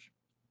change.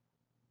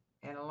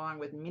 And along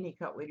with many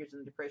cult leaders in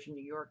the Depression,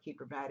 New York, he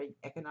provided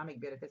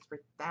economic benefits for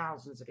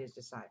thousands of his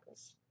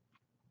disciples.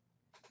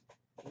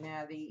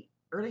 Now, the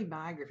early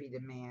biography of the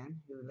man,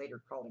 who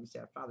later called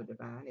himself Father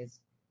Divine,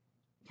 is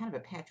kind of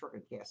a patchwork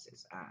of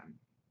guesses.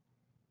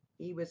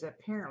 He was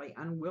apparently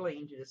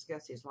unwilling to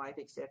discuss his life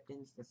except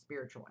in the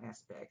spiritual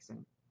aspects,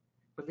 and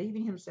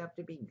believing himself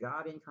to be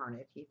God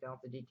incarnate, he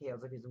felt the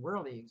details of his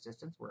worldly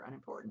existence were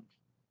unimportant.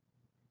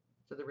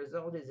 So the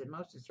result is that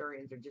most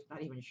historians are just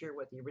not even sure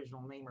what the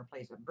original name or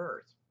place of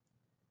birth.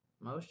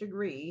 Most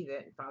agree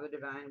that Father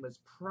Divine was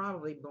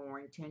probably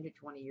born 10 to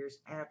 20 years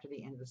after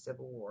the end of the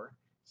Civil War,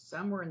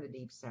 somewhere in the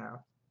Deep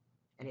South,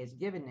 and his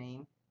given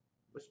name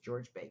was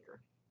George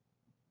Baker.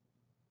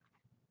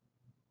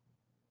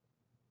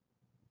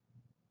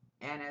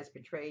 And as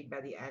portrayed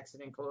by the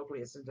accent and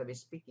colloquialisms of his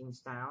speaking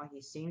style,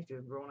 he seems to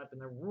have grown up in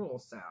the rural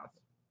South.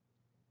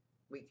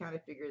 We kind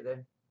of figure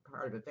the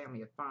part of a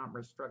family of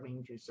farmers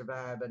struggling to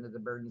survive under the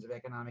burdens of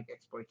economic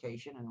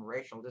exploitation and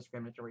racial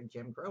discriminatory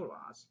Jim Crow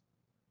laws.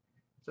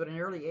 So at an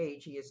early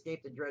age, he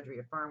escaped the drudgery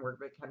of farm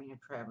work by becoming a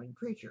traveling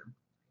preacher,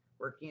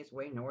 working his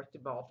way north to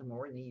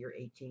Baltimore in the year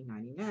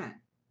 1899.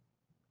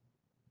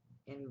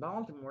 In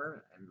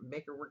Baltimore,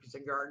 Baker worked as a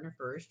gardener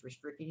first,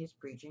 restricting his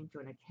preaching to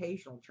an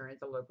occasional turn at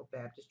the local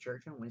Baptist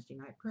church on Wednesday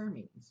night prayer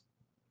meetings.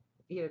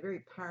 He had a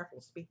very powerful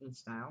speaking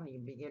style, and he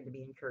began to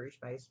be encouraged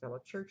by his fellow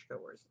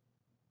churchgoers.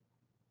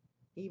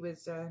 He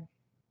was,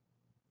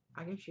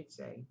 I guess you'd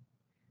say,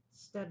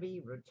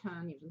 stubby,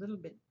 rotund. He was a little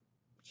bit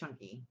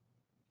chunky,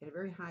 had a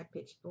very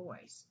high-pitched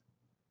voice.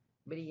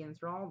 But he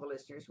enthralled the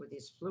listeners with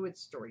his fluid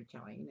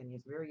storytelling and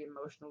his very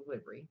emotional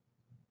delivery,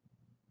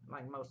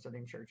 like most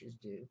Southern churches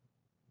do.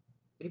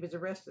 But he was a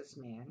restless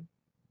man.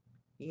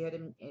 He had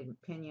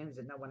opinions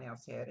that no one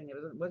else had, and it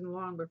wasn't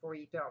long before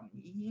he felt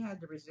he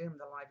had to resume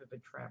the life of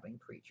a traveling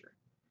preacher.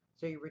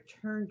 So he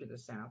returned to the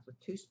South with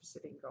two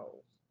specific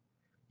goals: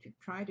 to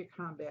try to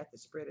combat the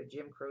spread of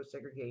Jim Crow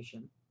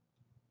segregation,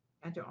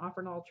 and to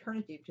offer an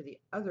alternative to the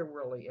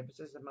otherworldly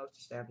emphasis of most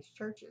established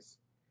churches.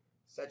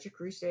 Such a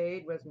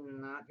crusade was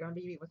not going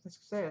to be with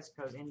success,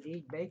 because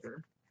indeed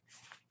Baker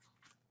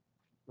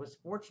was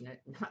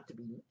fortunate not to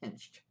be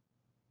lynched.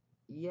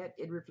 Yet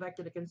it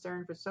reflected a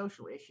concern for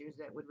social issues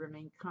that would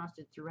remain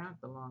constant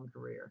throughout the long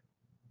career.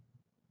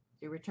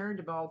 He returned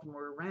to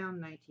Baltimore around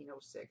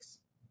 1906,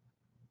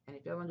 and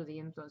he fell under the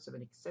influence of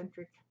an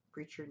eccentric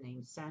preacher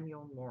named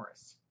Samuel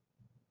Morris.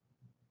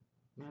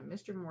 Now,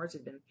 Mr. Morris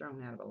had been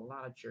thrown out of a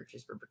lot of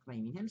churches for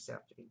proclaiming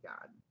himself to be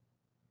God.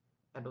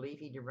 I believe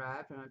he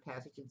derived from a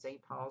passage in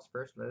St. Paul's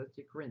first letter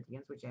to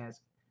Corinthians, which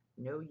asks,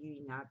 "Know ye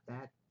not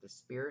that the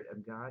Spirit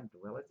of God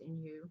dwelleth in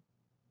you?"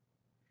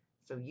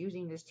 So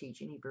using this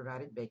teaching, he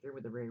provided Baker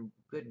with a very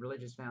good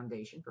religious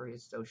foundation for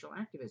his social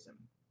activism.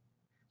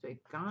 So if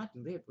God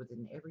lived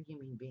within every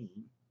human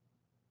being,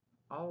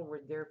 all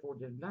were therefore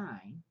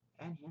divine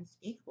and hence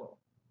equal.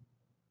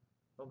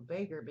 Well,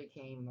 Baker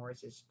became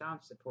Morris's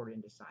staunch supporter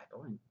and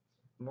disciple, and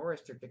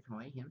Morris took to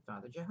calling him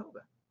Father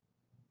Jehovah.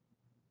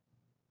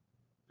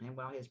 And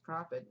while his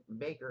prophet,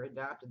 Baker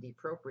adopted the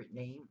appropriate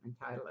name and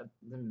title of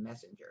the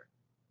Messenger.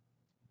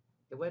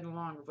 It wasn't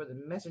long before the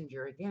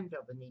Messenger again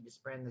felt the need to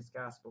spread this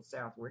gospel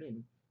southward.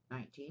 In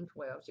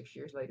 1912, 6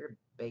 years later,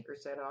 Baker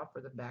set off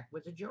for the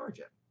backwoods of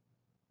Georgia.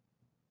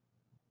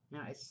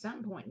 Now, at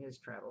some point in his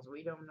travels,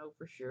 we don't know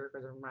for sure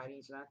because the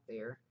writing's not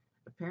there,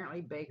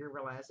 Apparently, Baker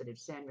realized that if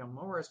Samuel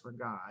Morris were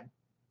God,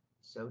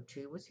 so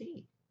too was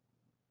he,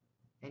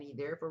 and he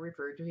therefore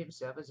referred to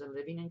himself as a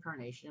living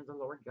incarnation of the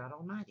Lord God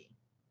Almighty.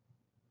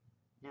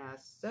 Now,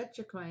 such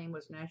a claim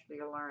was naturally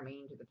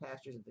alarming to the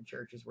pastors of the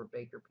churches where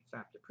Baker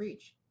stopped to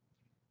preach,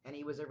 and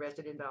he was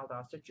arrested in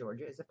Valdosta,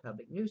 Georgia, as a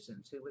public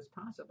nuisance who was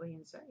possibly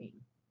insane.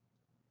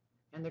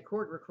 And the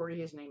court recorded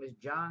his name as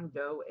John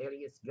Doe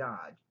alias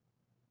God.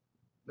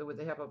 But with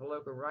the help of a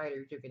local writer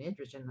who took an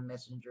interest in the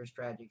messenger's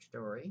tragic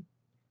story,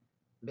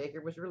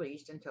 Baker was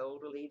released and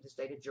told to leave the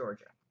state of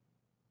Georgia.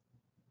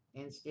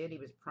 Instead, he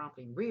was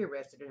promptly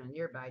rearrested in a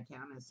nearby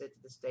town and sent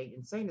to the state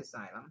insane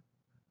asylum,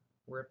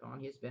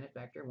 whereupon his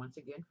benefactor once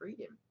again freed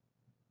him.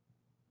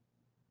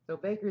 Though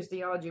Baker's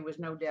theology was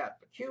no doubt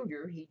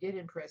peculiar, he did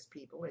impress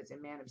people as a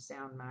man of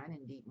sound mind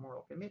and deep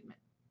moral commitment.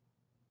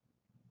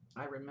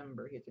 I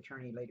remember his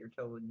attorney later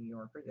told the New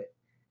Yorker that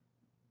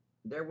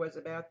there was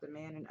about the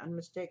man an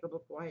unmistakable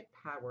quiet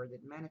power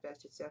that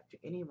manifested itself to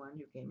anyone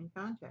who came in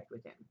contact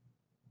with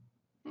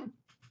him.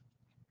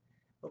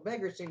 Well,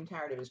 Baker soon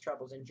tired of his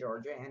troubles in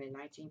Georgia and in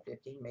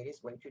 1915 made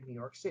his way to New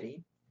York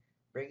City,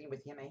 bringing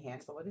with him a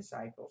handful of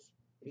disciples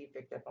that he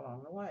picked up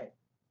along the way.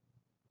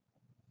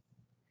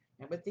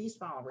 And with these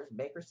followers,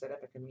 Baker set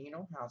up a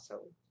communal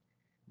household,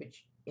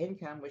 which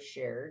income was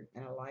shared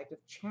and a life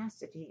of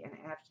chastity and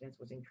abstinence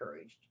was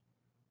encouraged,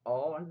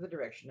 all under the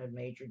direction of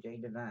Major J.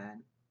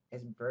 Divine,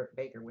 as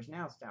Baker was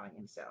now styling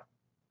himself.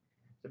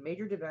 So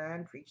Major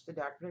Divine preached the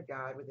doctrine of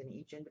God within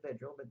each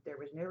individual, but there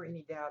was never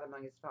any doubt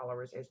among his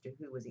followers as to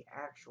who was the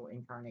actual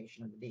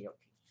incarnation of the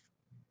deity.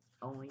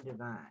 Only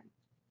Divine.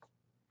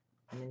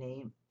 And the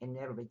name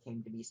inevitably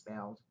came to be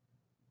spelled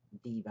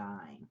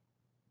Divine.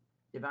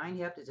 Divine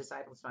helped his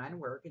disciples find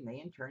work, and they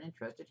in turn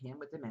entrusted him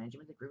with the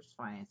management of the group's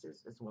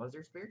finances as well as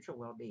their spiritual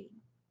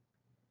well-being.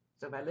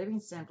 So by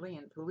living simply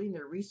and pooling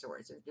their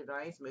resources,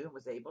 Divine's movement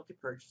was able to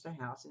purchase a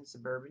house in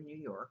suburban New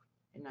York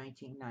in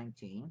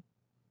 1919,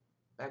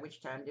 by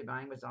which time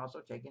Divine was also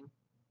taken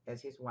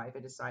as his wife, a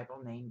disciple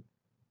named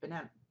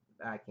Pinena.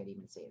 I can't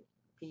even say it.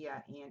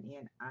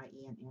 P-I-N-N-I-E-N-N-A-H,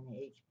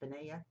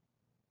 Pinena.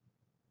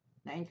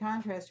 Now, in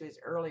contrast to his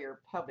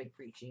earlier public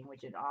preaching,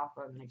 which had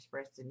often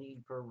expressed the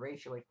need for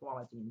racial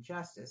equality and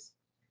justice,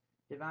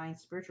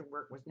 Divine's spiritual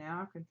work was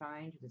now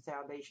confined to the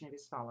salvation of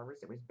his followers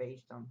that was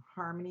based on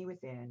harmony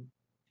within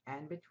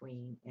and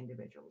between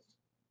individuals.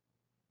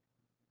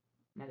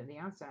 Now, to the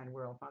outside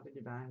world, Father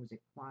Divine was a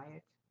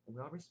quiet,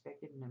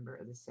 well-respected member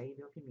of the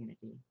Sayville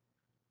community,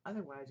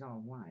 otherwise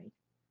all white,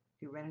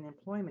 who ran an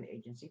employment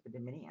agency for the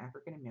many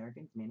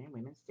African-American men and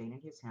women staying in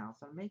his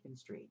house on Macon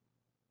Street.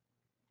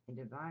 And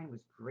Divine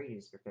was great at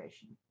his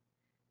profession.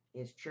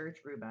 His church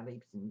grew by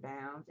leaps and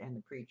bounds, and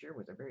the preacher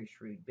was a very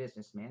shrewd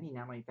businessman. He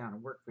not only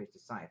found work for his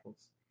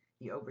disciples,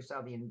 he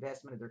oversaw the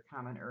investment of their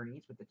common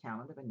earnings with the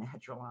talent of a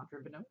natural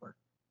entrepreneur.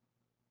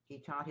 He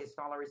taught his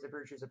followers the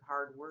virtues of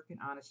hard work and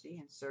honesty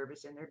and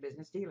service in their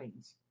business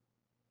dealings.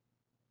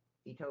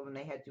 He told them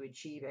they had to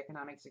achieve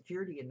economic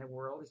security in the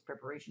world as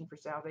preparation for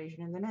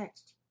salvation in the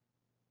next.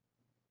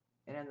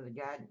 And under the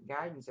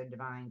guidance of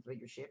Divine's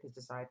leadership, his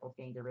disciples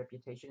gained a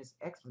reputation as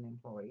excellent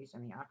employees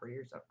and the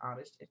operators of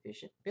honest,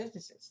 efficient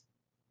businesses.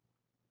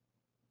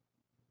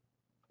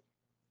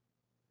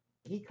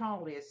 He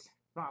called his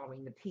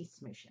following the Peace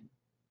Mission,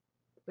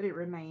 but it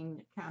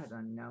remained kind of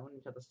unknown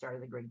until the start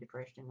of the Great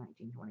Depression in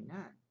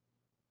 1929.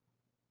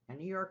 And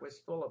New York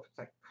was full of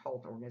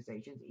cult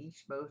organizations,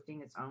 each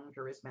boasting its own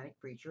charismatic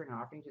preacher and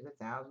offering to the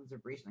thousands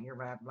of recently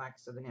arrived black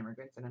Southern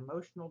immigrants an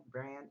emotional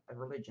brand of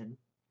religion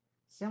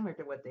similar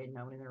to what they had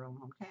known in their own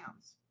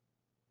hometowns.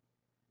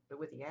 But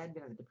with the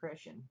advent of the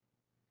Depression,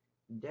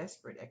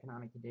 desperate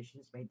economic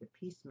conditions made the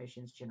Peace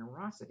Mission's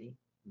generosity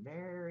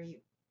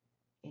very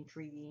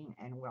intriguing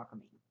and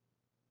welcoming.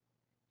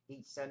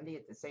 Each Sunday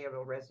at the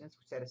Sayville residence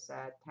was set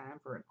aside time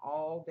for an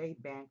all-day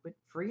banquet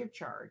free of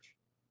charge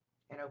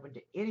and open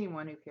to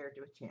anyone who cared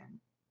to attend.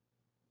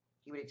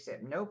 He would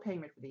accept no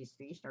payment for these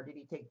feasts, nor did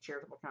he take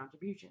charitable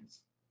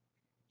contributions.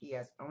 He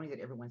asked only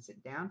that everyone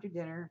sit down to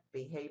dinner,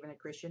 behave in a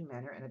Christian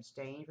manner, and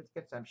abstain from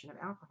the consumption of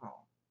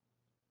alcohol.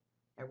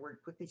 A word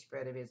quickly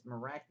spread of his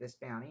miraculous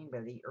bounty, and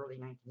by the early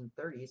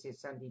 1930s, his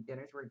Sunday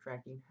dinners were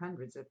attracting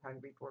hundreds of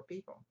hungry poor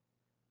people,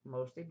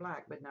 mostly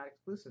black, but not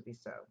exclusively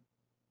so.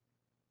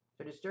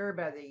 So, disturbed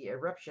by the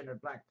eruption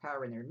of black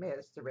power in their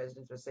midst, the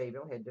residents of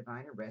Sayville had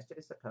Divine arrested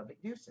as a public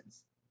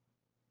nuisance.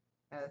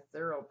 A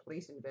thorough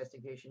police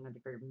investigation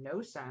uncovered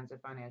no signs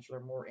of financial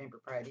or moral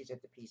improprieties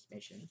at the Peace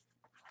Mission.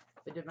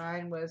 The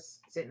Divine was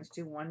sentenced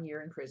to 1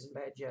 year in prison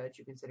by a judge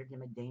who considered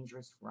him a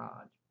dangerous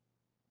fraud.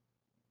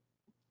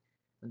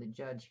 When the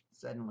judge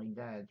suddenly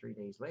died 3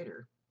 days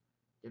later,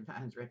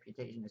 Divine's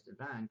reputation as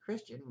divine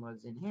Christian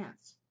was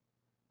enhanced.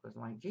 Because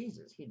like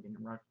Jesus, he'd been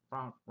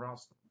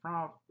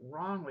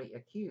wrongly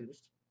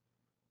accused,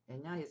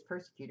 and now his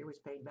persecutor was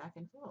paid back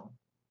in full.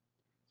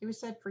 He was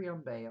set free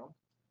on bail,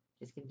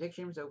 his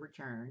conviction was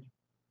overturned,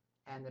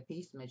 and the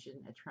Peace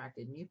Mission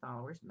attracted new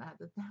followers by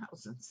the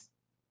thousands.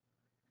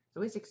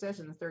 So his success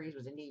in the 30s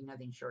was indeed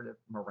nothing short of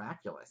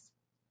miraculous.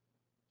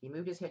 He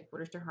moved his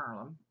headquarters to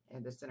Harlem,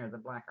 and the center of the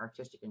black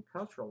artistic and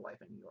cultural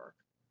life in New York.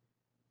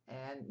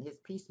 And his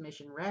peace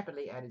mission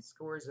rapidly added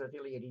scores of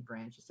affiliated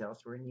branches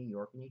elsewhere in New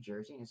York and New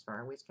Jersey and as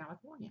far away as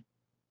California.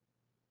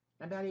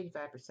 About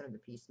 85% of the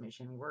peace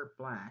mission were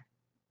black,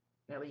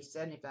 and at least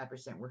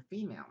 75% were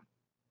female.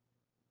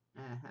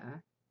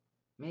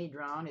 Many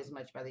drawn as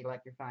much by the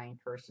electrifying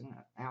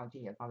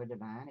personality of Father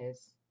Divine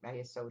as by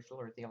his social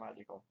or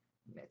theological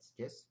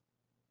messages.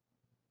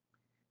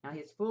 Now,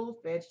 his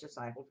full-fledged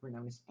disciples were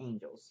known as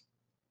angels,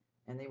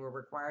 and they were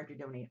required to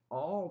donate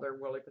all their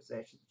worldly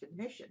possessions to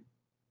the mission.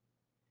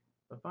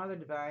 But Father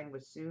Divine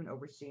was soon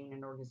overseeing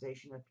an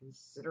organization of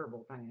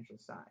considerable financial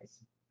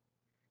size.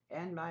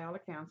 And by all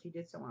accounts, he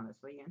did so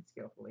honestly and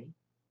skillfully.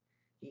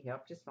 He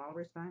helped his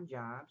followers find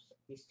jobs.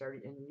 He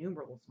started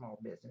innumerable small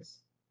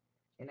business.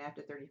 And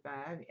after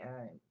 35,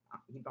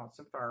 he bought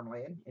some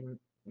farmland in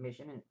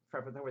Mission and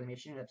over the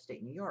Mission in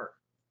upstate New York.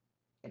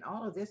 And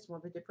all of this while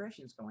the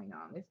Depression's going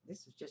on.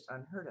 This was just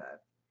unheard of.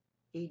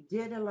 He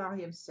did allow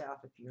himself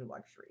a few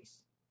luxuries.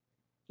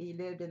 He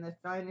lived in the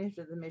finest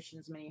of the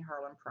Mission's many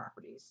Harlem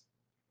properties.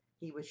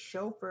 He was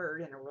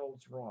chauffeured in a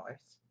Rolls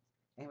Royce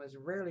and was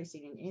rarely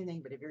seen in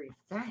anything but a very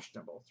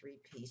fashionable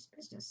three-piece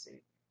business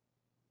suit.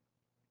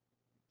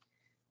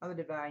 Father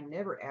Divine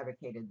never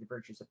advocated the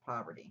virtues of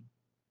poverty.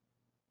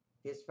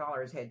 His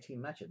followers had too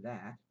much of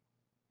that.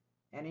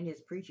 And in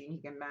his preaching,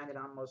 he combined an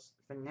almost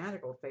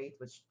fanatical faith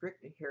with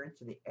strict adherence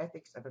to the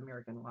ethics of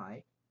American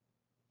life.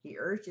 He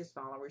urged his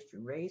followers to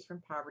raise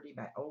from poverty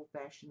by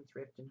old-fashioned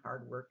thrift and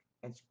hard work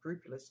and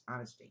scrupulous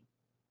honesty.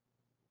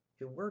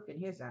 To work, in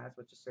his eyes,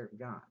 was to serve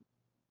God.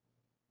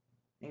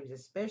 And he was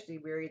especially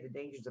wary of the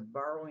dangers of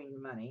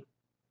borrowing money,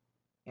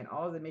 and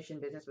all of the mission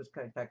business was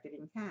conducted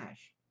in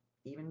cash,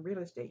 even real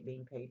estate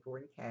being paid for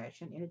in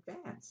cash and in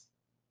advance.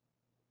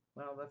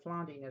 Well, the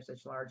flaunting of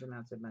such large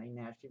amounts of money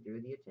naturally drew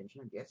the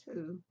attention of guess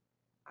who?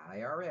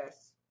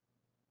 IRS.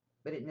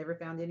 But it never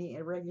found any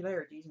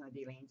irregularities in the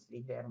dealings that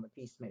he had on the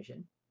peace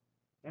mission.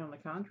 And on the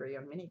contrary,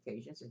 on many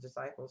occasions, his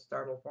disciples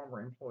startled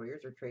former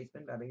employers or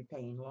tradesmen by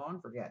repaying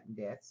long-forgotten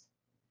debts.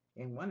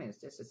 In one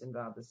instance, this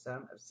involved the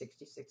sum of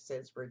 66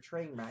 cents for a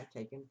train ride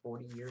taken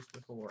 40 years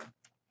before.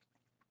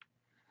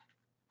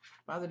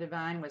 Father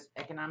Divine was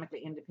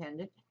economically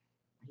independent.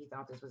 He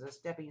thought this was a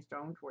stepping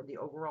stone toward the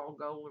overall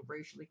goal of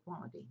racial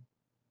equality.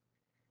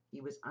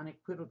 He was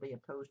unequivocally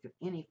opposed to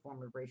any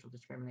form of racial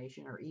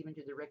discrimination or even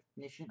to the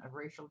recognition of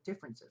racial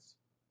differences.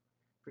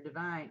 For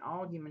Divine,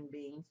 all human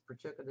beings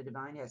partook of the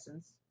divine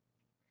essence,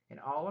 and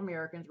all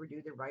Americans were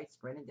due the rights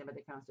granted them by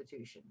the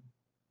Constitution.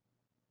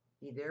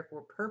 He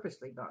therefore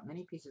purposely bought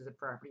many pieces of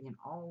property in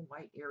all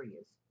white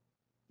areas,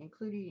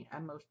 including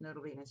and most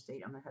notably an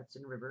estate on the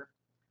Hudson River,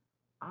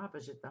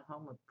 opposite the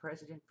home of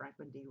President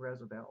Franklin D.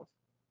 Roosevelt,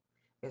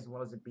 as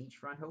well as a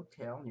beachfront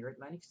hotel near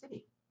Atlantic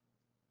City.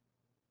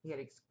 He had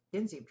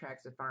extensive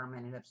tracts of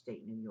farmland in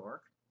upstate New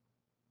York,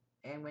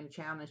 and when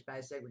challenged by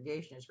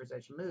segregationists for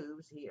such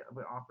moves, he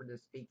would offer to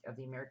speak of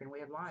the American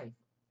way of life.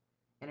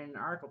 And in an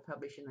article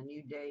published in the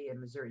New Day, a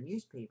Missouri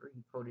newspaper,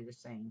 he quoted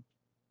as saying,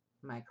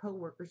 "My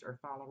co-workers are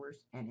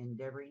followers and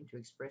endeavoring to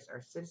express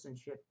our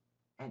citizenship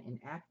and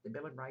enact the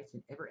Bill of Rights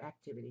in every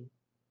activity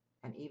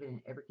and even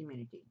in every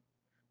community,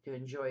 to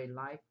enjoy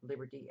life,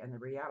 liberty, and the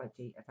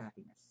reality of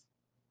happiness."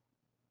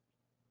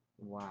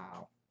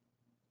 Wow.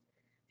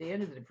 The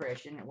end of the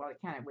Depression, while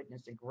it kind of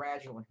witnessed a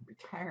gradual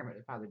retirement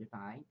of Father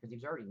Divine, because he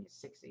was already in his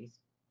 60s,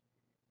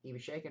 he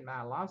was shaken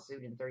by a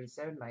lawsuit in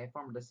 1937 by a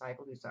former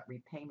disciple who sought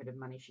repayment of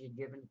money she had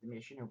given to the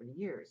mission over the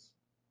years.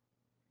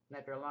 And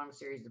after a long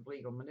series of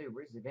legal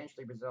maneuvers,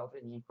 eventually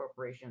resulted in the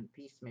incorporation of the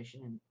peace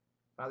mission, and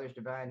Father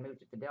Divine moved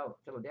to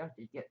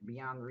Philadelphia to get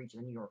beyond the reach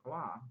of the New York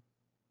law.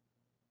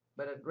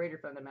 But of greater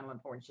fundamental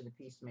importance to the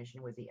peace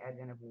mission was the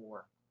advent of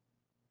war.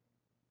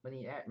 When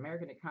the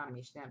American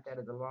economy snapped out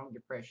of the long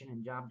depression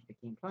and jobs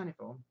became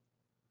plentiful,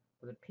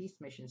 the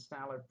peace mission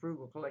style of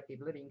frugal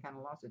collective living kind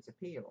of lost its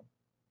appeal,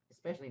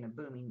 especially in a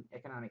booming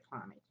economic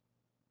climate,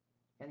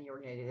 and the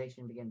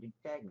organization began to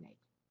stagnate.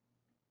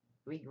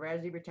 He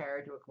gradually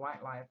retired to a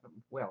quiet life of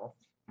wealth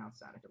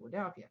outside of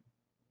Philadelphia.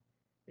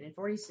 But in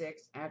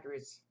 1946, after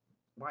his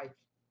wife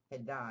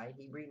had died,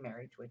 he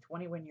remarried to a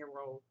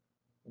 21-year-old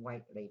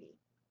white lady,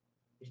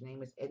 whose name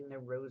was Edna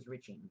Rose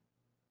Riching.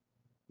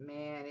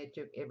 Man, it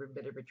took every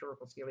bit of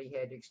rhetorical skill he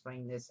had to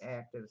explain this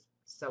act of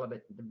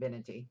celibate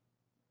divinity.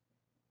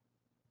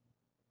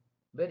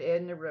 But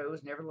Edna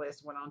Rose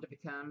nevertheless went on to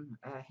become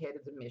head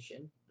of the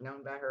mission,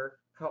 known by her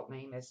cult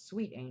name as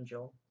Sweet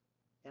Angel,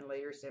 and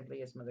later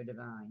simply as Mother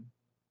Divine.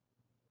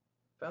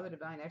 Father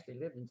Divine actually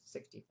lived until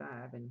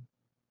 65, and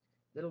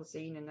little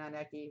seen and not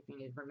active in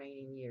his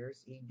remaining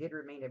years, he did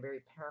remain a very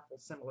powerful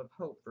symbol of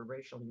hope for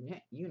racial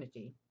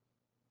unity.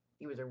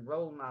 He was a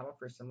role model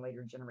for some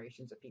later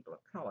generations of people of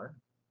color.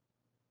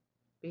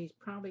 But he's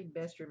probably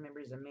best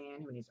remembered as a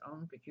man who, in his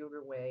own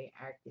peculiar way,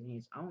 acted in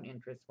his own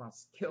interests while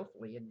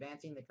skillfully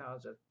advancing the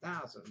cause of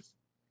thousands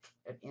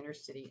of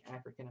inner-city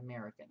African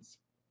Americans.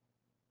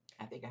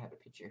 I think I have a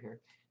picture here.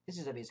 This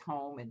is of his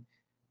home, and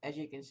as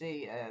you can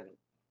see,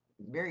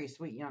 very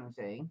sweet young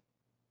thing.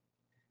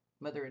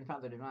 Mother and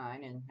Father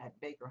Divine, and that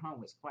Baker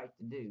home was quite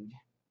the dude.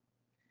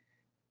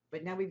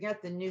 But now we've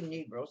got the new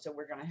Negro, so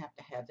we're going to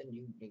have the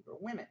new Negro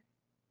women.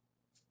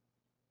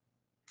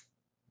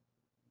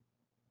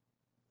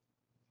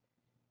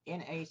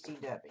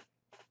 NACW,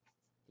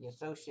 the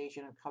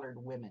Association of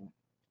Colored Women.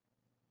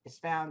 Its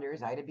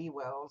founders, Ida B.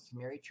 Wells,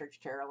 Mary Church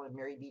Terrell, and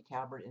Mary B.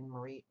 Talbert, and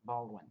Marie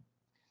Baldwin.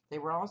 They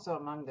were also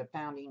among the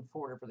founding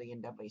 40 for the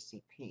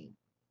NAACP.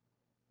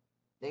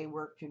 They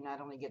worked to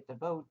not only get the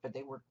vote, but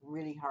they worked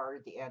really hard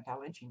at the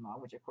anti-lynching law,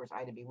 which of course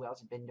Ida B.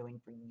 Wells had been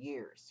doing for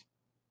years.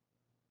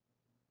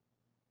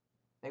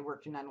 They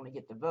worked to not only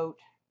get the vote,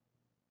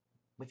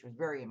 which was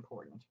very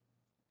important,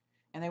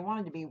 and they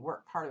wanted to be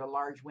part of the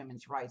large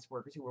women's rights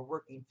workers who were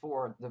working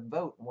for the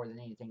vote more than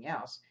anything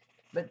else,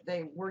 but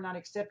they were not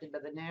accepted by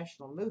the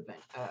national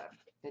movement.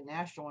 The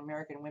National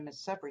American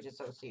Women's Suffrage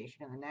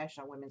Association and the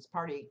National Women's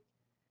Party,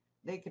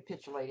 they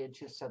capitulated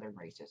to Southern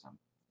racism.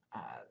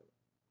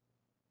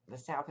 The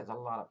South has a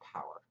lot of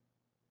power.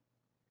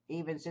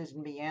 Even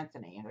Susan B.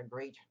 Anthony, a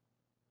great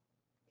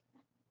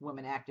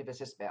woman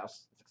activist,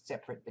 espoused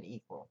separate but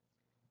equal.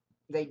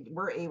 They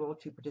were able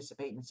to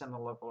participate in some of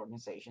the local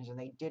organizations, and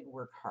they did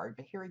work hard.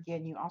 But here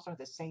again, you also have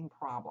the same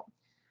problem.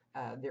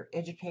 They're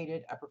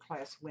educated,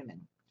 upper-class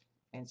women,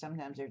 and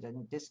sometimes there's a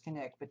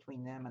disconnect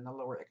between them and the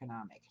lower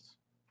economics.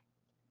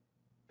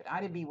 But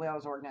Ida B.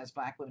 Wells organized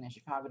black women in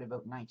Chicago to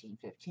vote in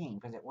 1915,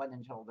 because it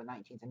wasn't until the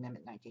 19th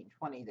Amendment in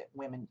 1920 that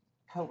women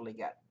totally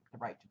got the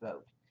right to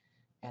vote.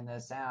 And the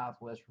South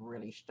was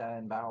really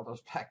stunned by all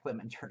those black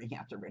women turning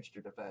out to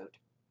register to vote.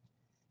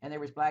 And there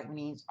was black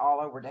meetings all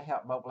over to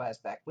help mobilize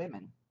black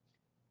women.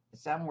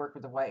 Some worked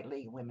with the White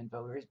League of Women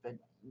Voters, but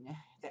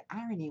the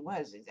irony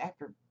is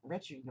after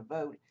registering to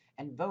vote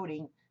and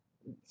voting,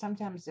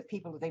 sometimes the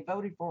people that they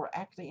voted for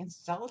actually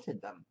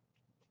insulted them.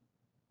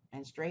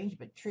 And strange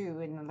but true,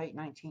 in the late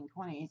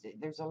 1920s,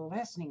 there's a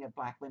lessening of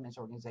black women's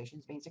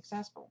organizations being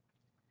successful.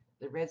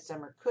 The Red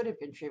Summer could have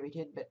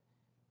contributed, but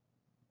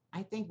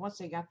I think once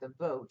they got the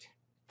vote,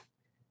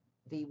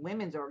 the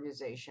women's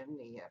organization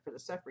for the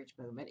suffrage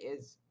movement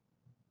is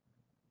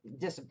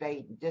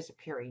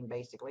disappearing,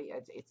 basically.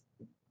 It's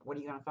what are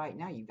you going to fight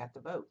now? You got the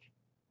vote.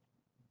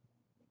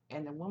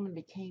 And the woman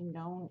became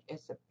known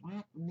as the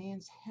black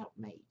man's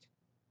helpmate.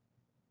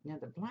 Now,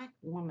 the black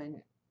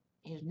woman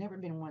has never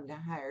been one to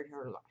hide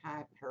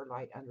her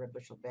light under a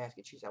bushel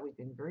basket. She's always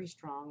been very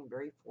strong,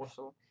 very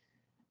forceful,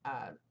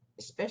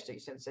 especially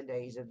since the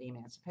days of the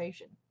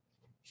emancipation.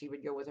 She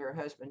would go with her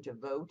husband to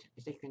vote.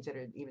 She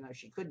considered, even though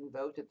she couldn't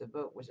vote, that the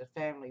vote was a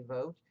family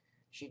vote.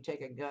 She'd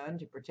take a gun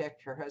to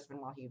protect her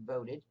husband while he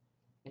voted,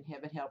 and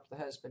heaven help the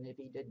husband if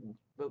he didn't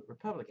vote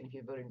Republican. If he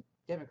voted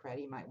Democrat,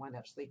 he might wind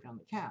up sleeping on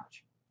the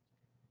couch.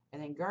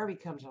 And then Garvey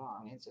comes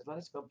along and says, let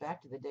us go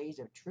back to the days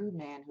of true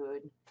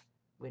manhood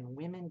when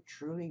women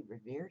truly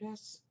revered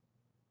us.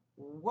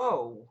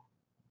 Whoa!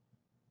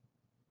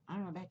 I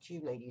don't know about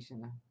you ladies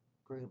in the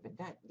group, but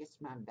that gets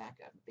my back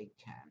up big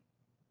time.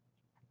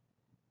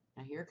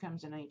 Now here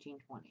comes the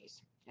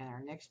 1920s, and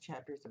our next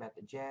chapter is about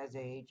the Jazz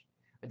Age,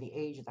 or the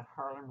age of the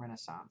Harlem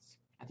Renaissance.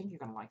 I think you're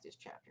going to like this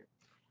chapter.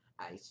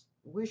 I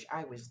wish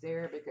I was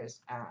there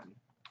because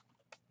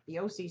the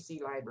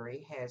OCC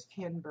library has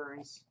Ken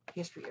Burns'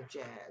 History of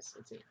Jazz.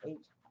 It's an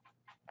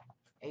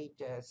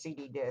 8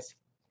 CD disc.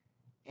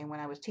 And when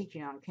I was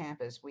teaching on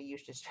campus, we'd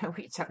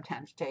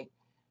sometimes take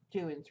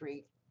 2 and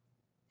 3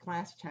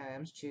 class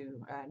times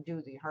to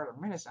do the Harlem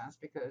Renaissance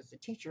because the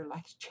teacher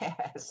likes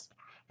jazz.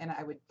 And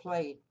I would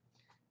play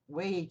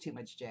way too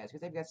much jazz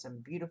because they've got some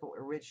beautiful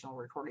original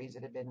recordings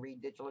that have been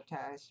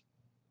redigitalized.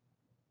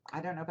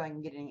 I don't know if I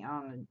can get any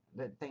on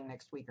the thing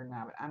next week or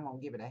not, but I'm going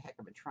to give it a heck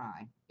of a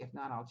try. If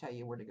not, I'll tell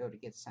you where to go to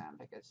get some,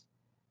 because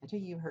until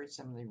you've heard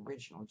some of the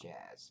original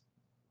jazz,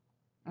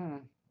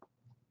 it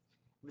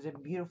was a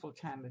beautiful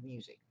time of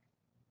music.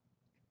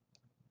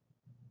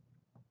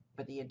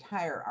 But the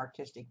entire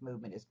artistic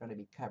movement is going to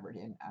be covered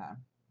in,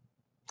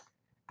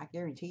 I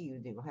guarantee you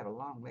they will have a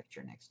long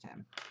lecture next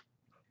time.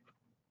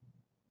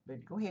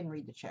 But go ahead and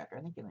read the chapter.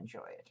 I think you'll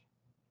enjoy it.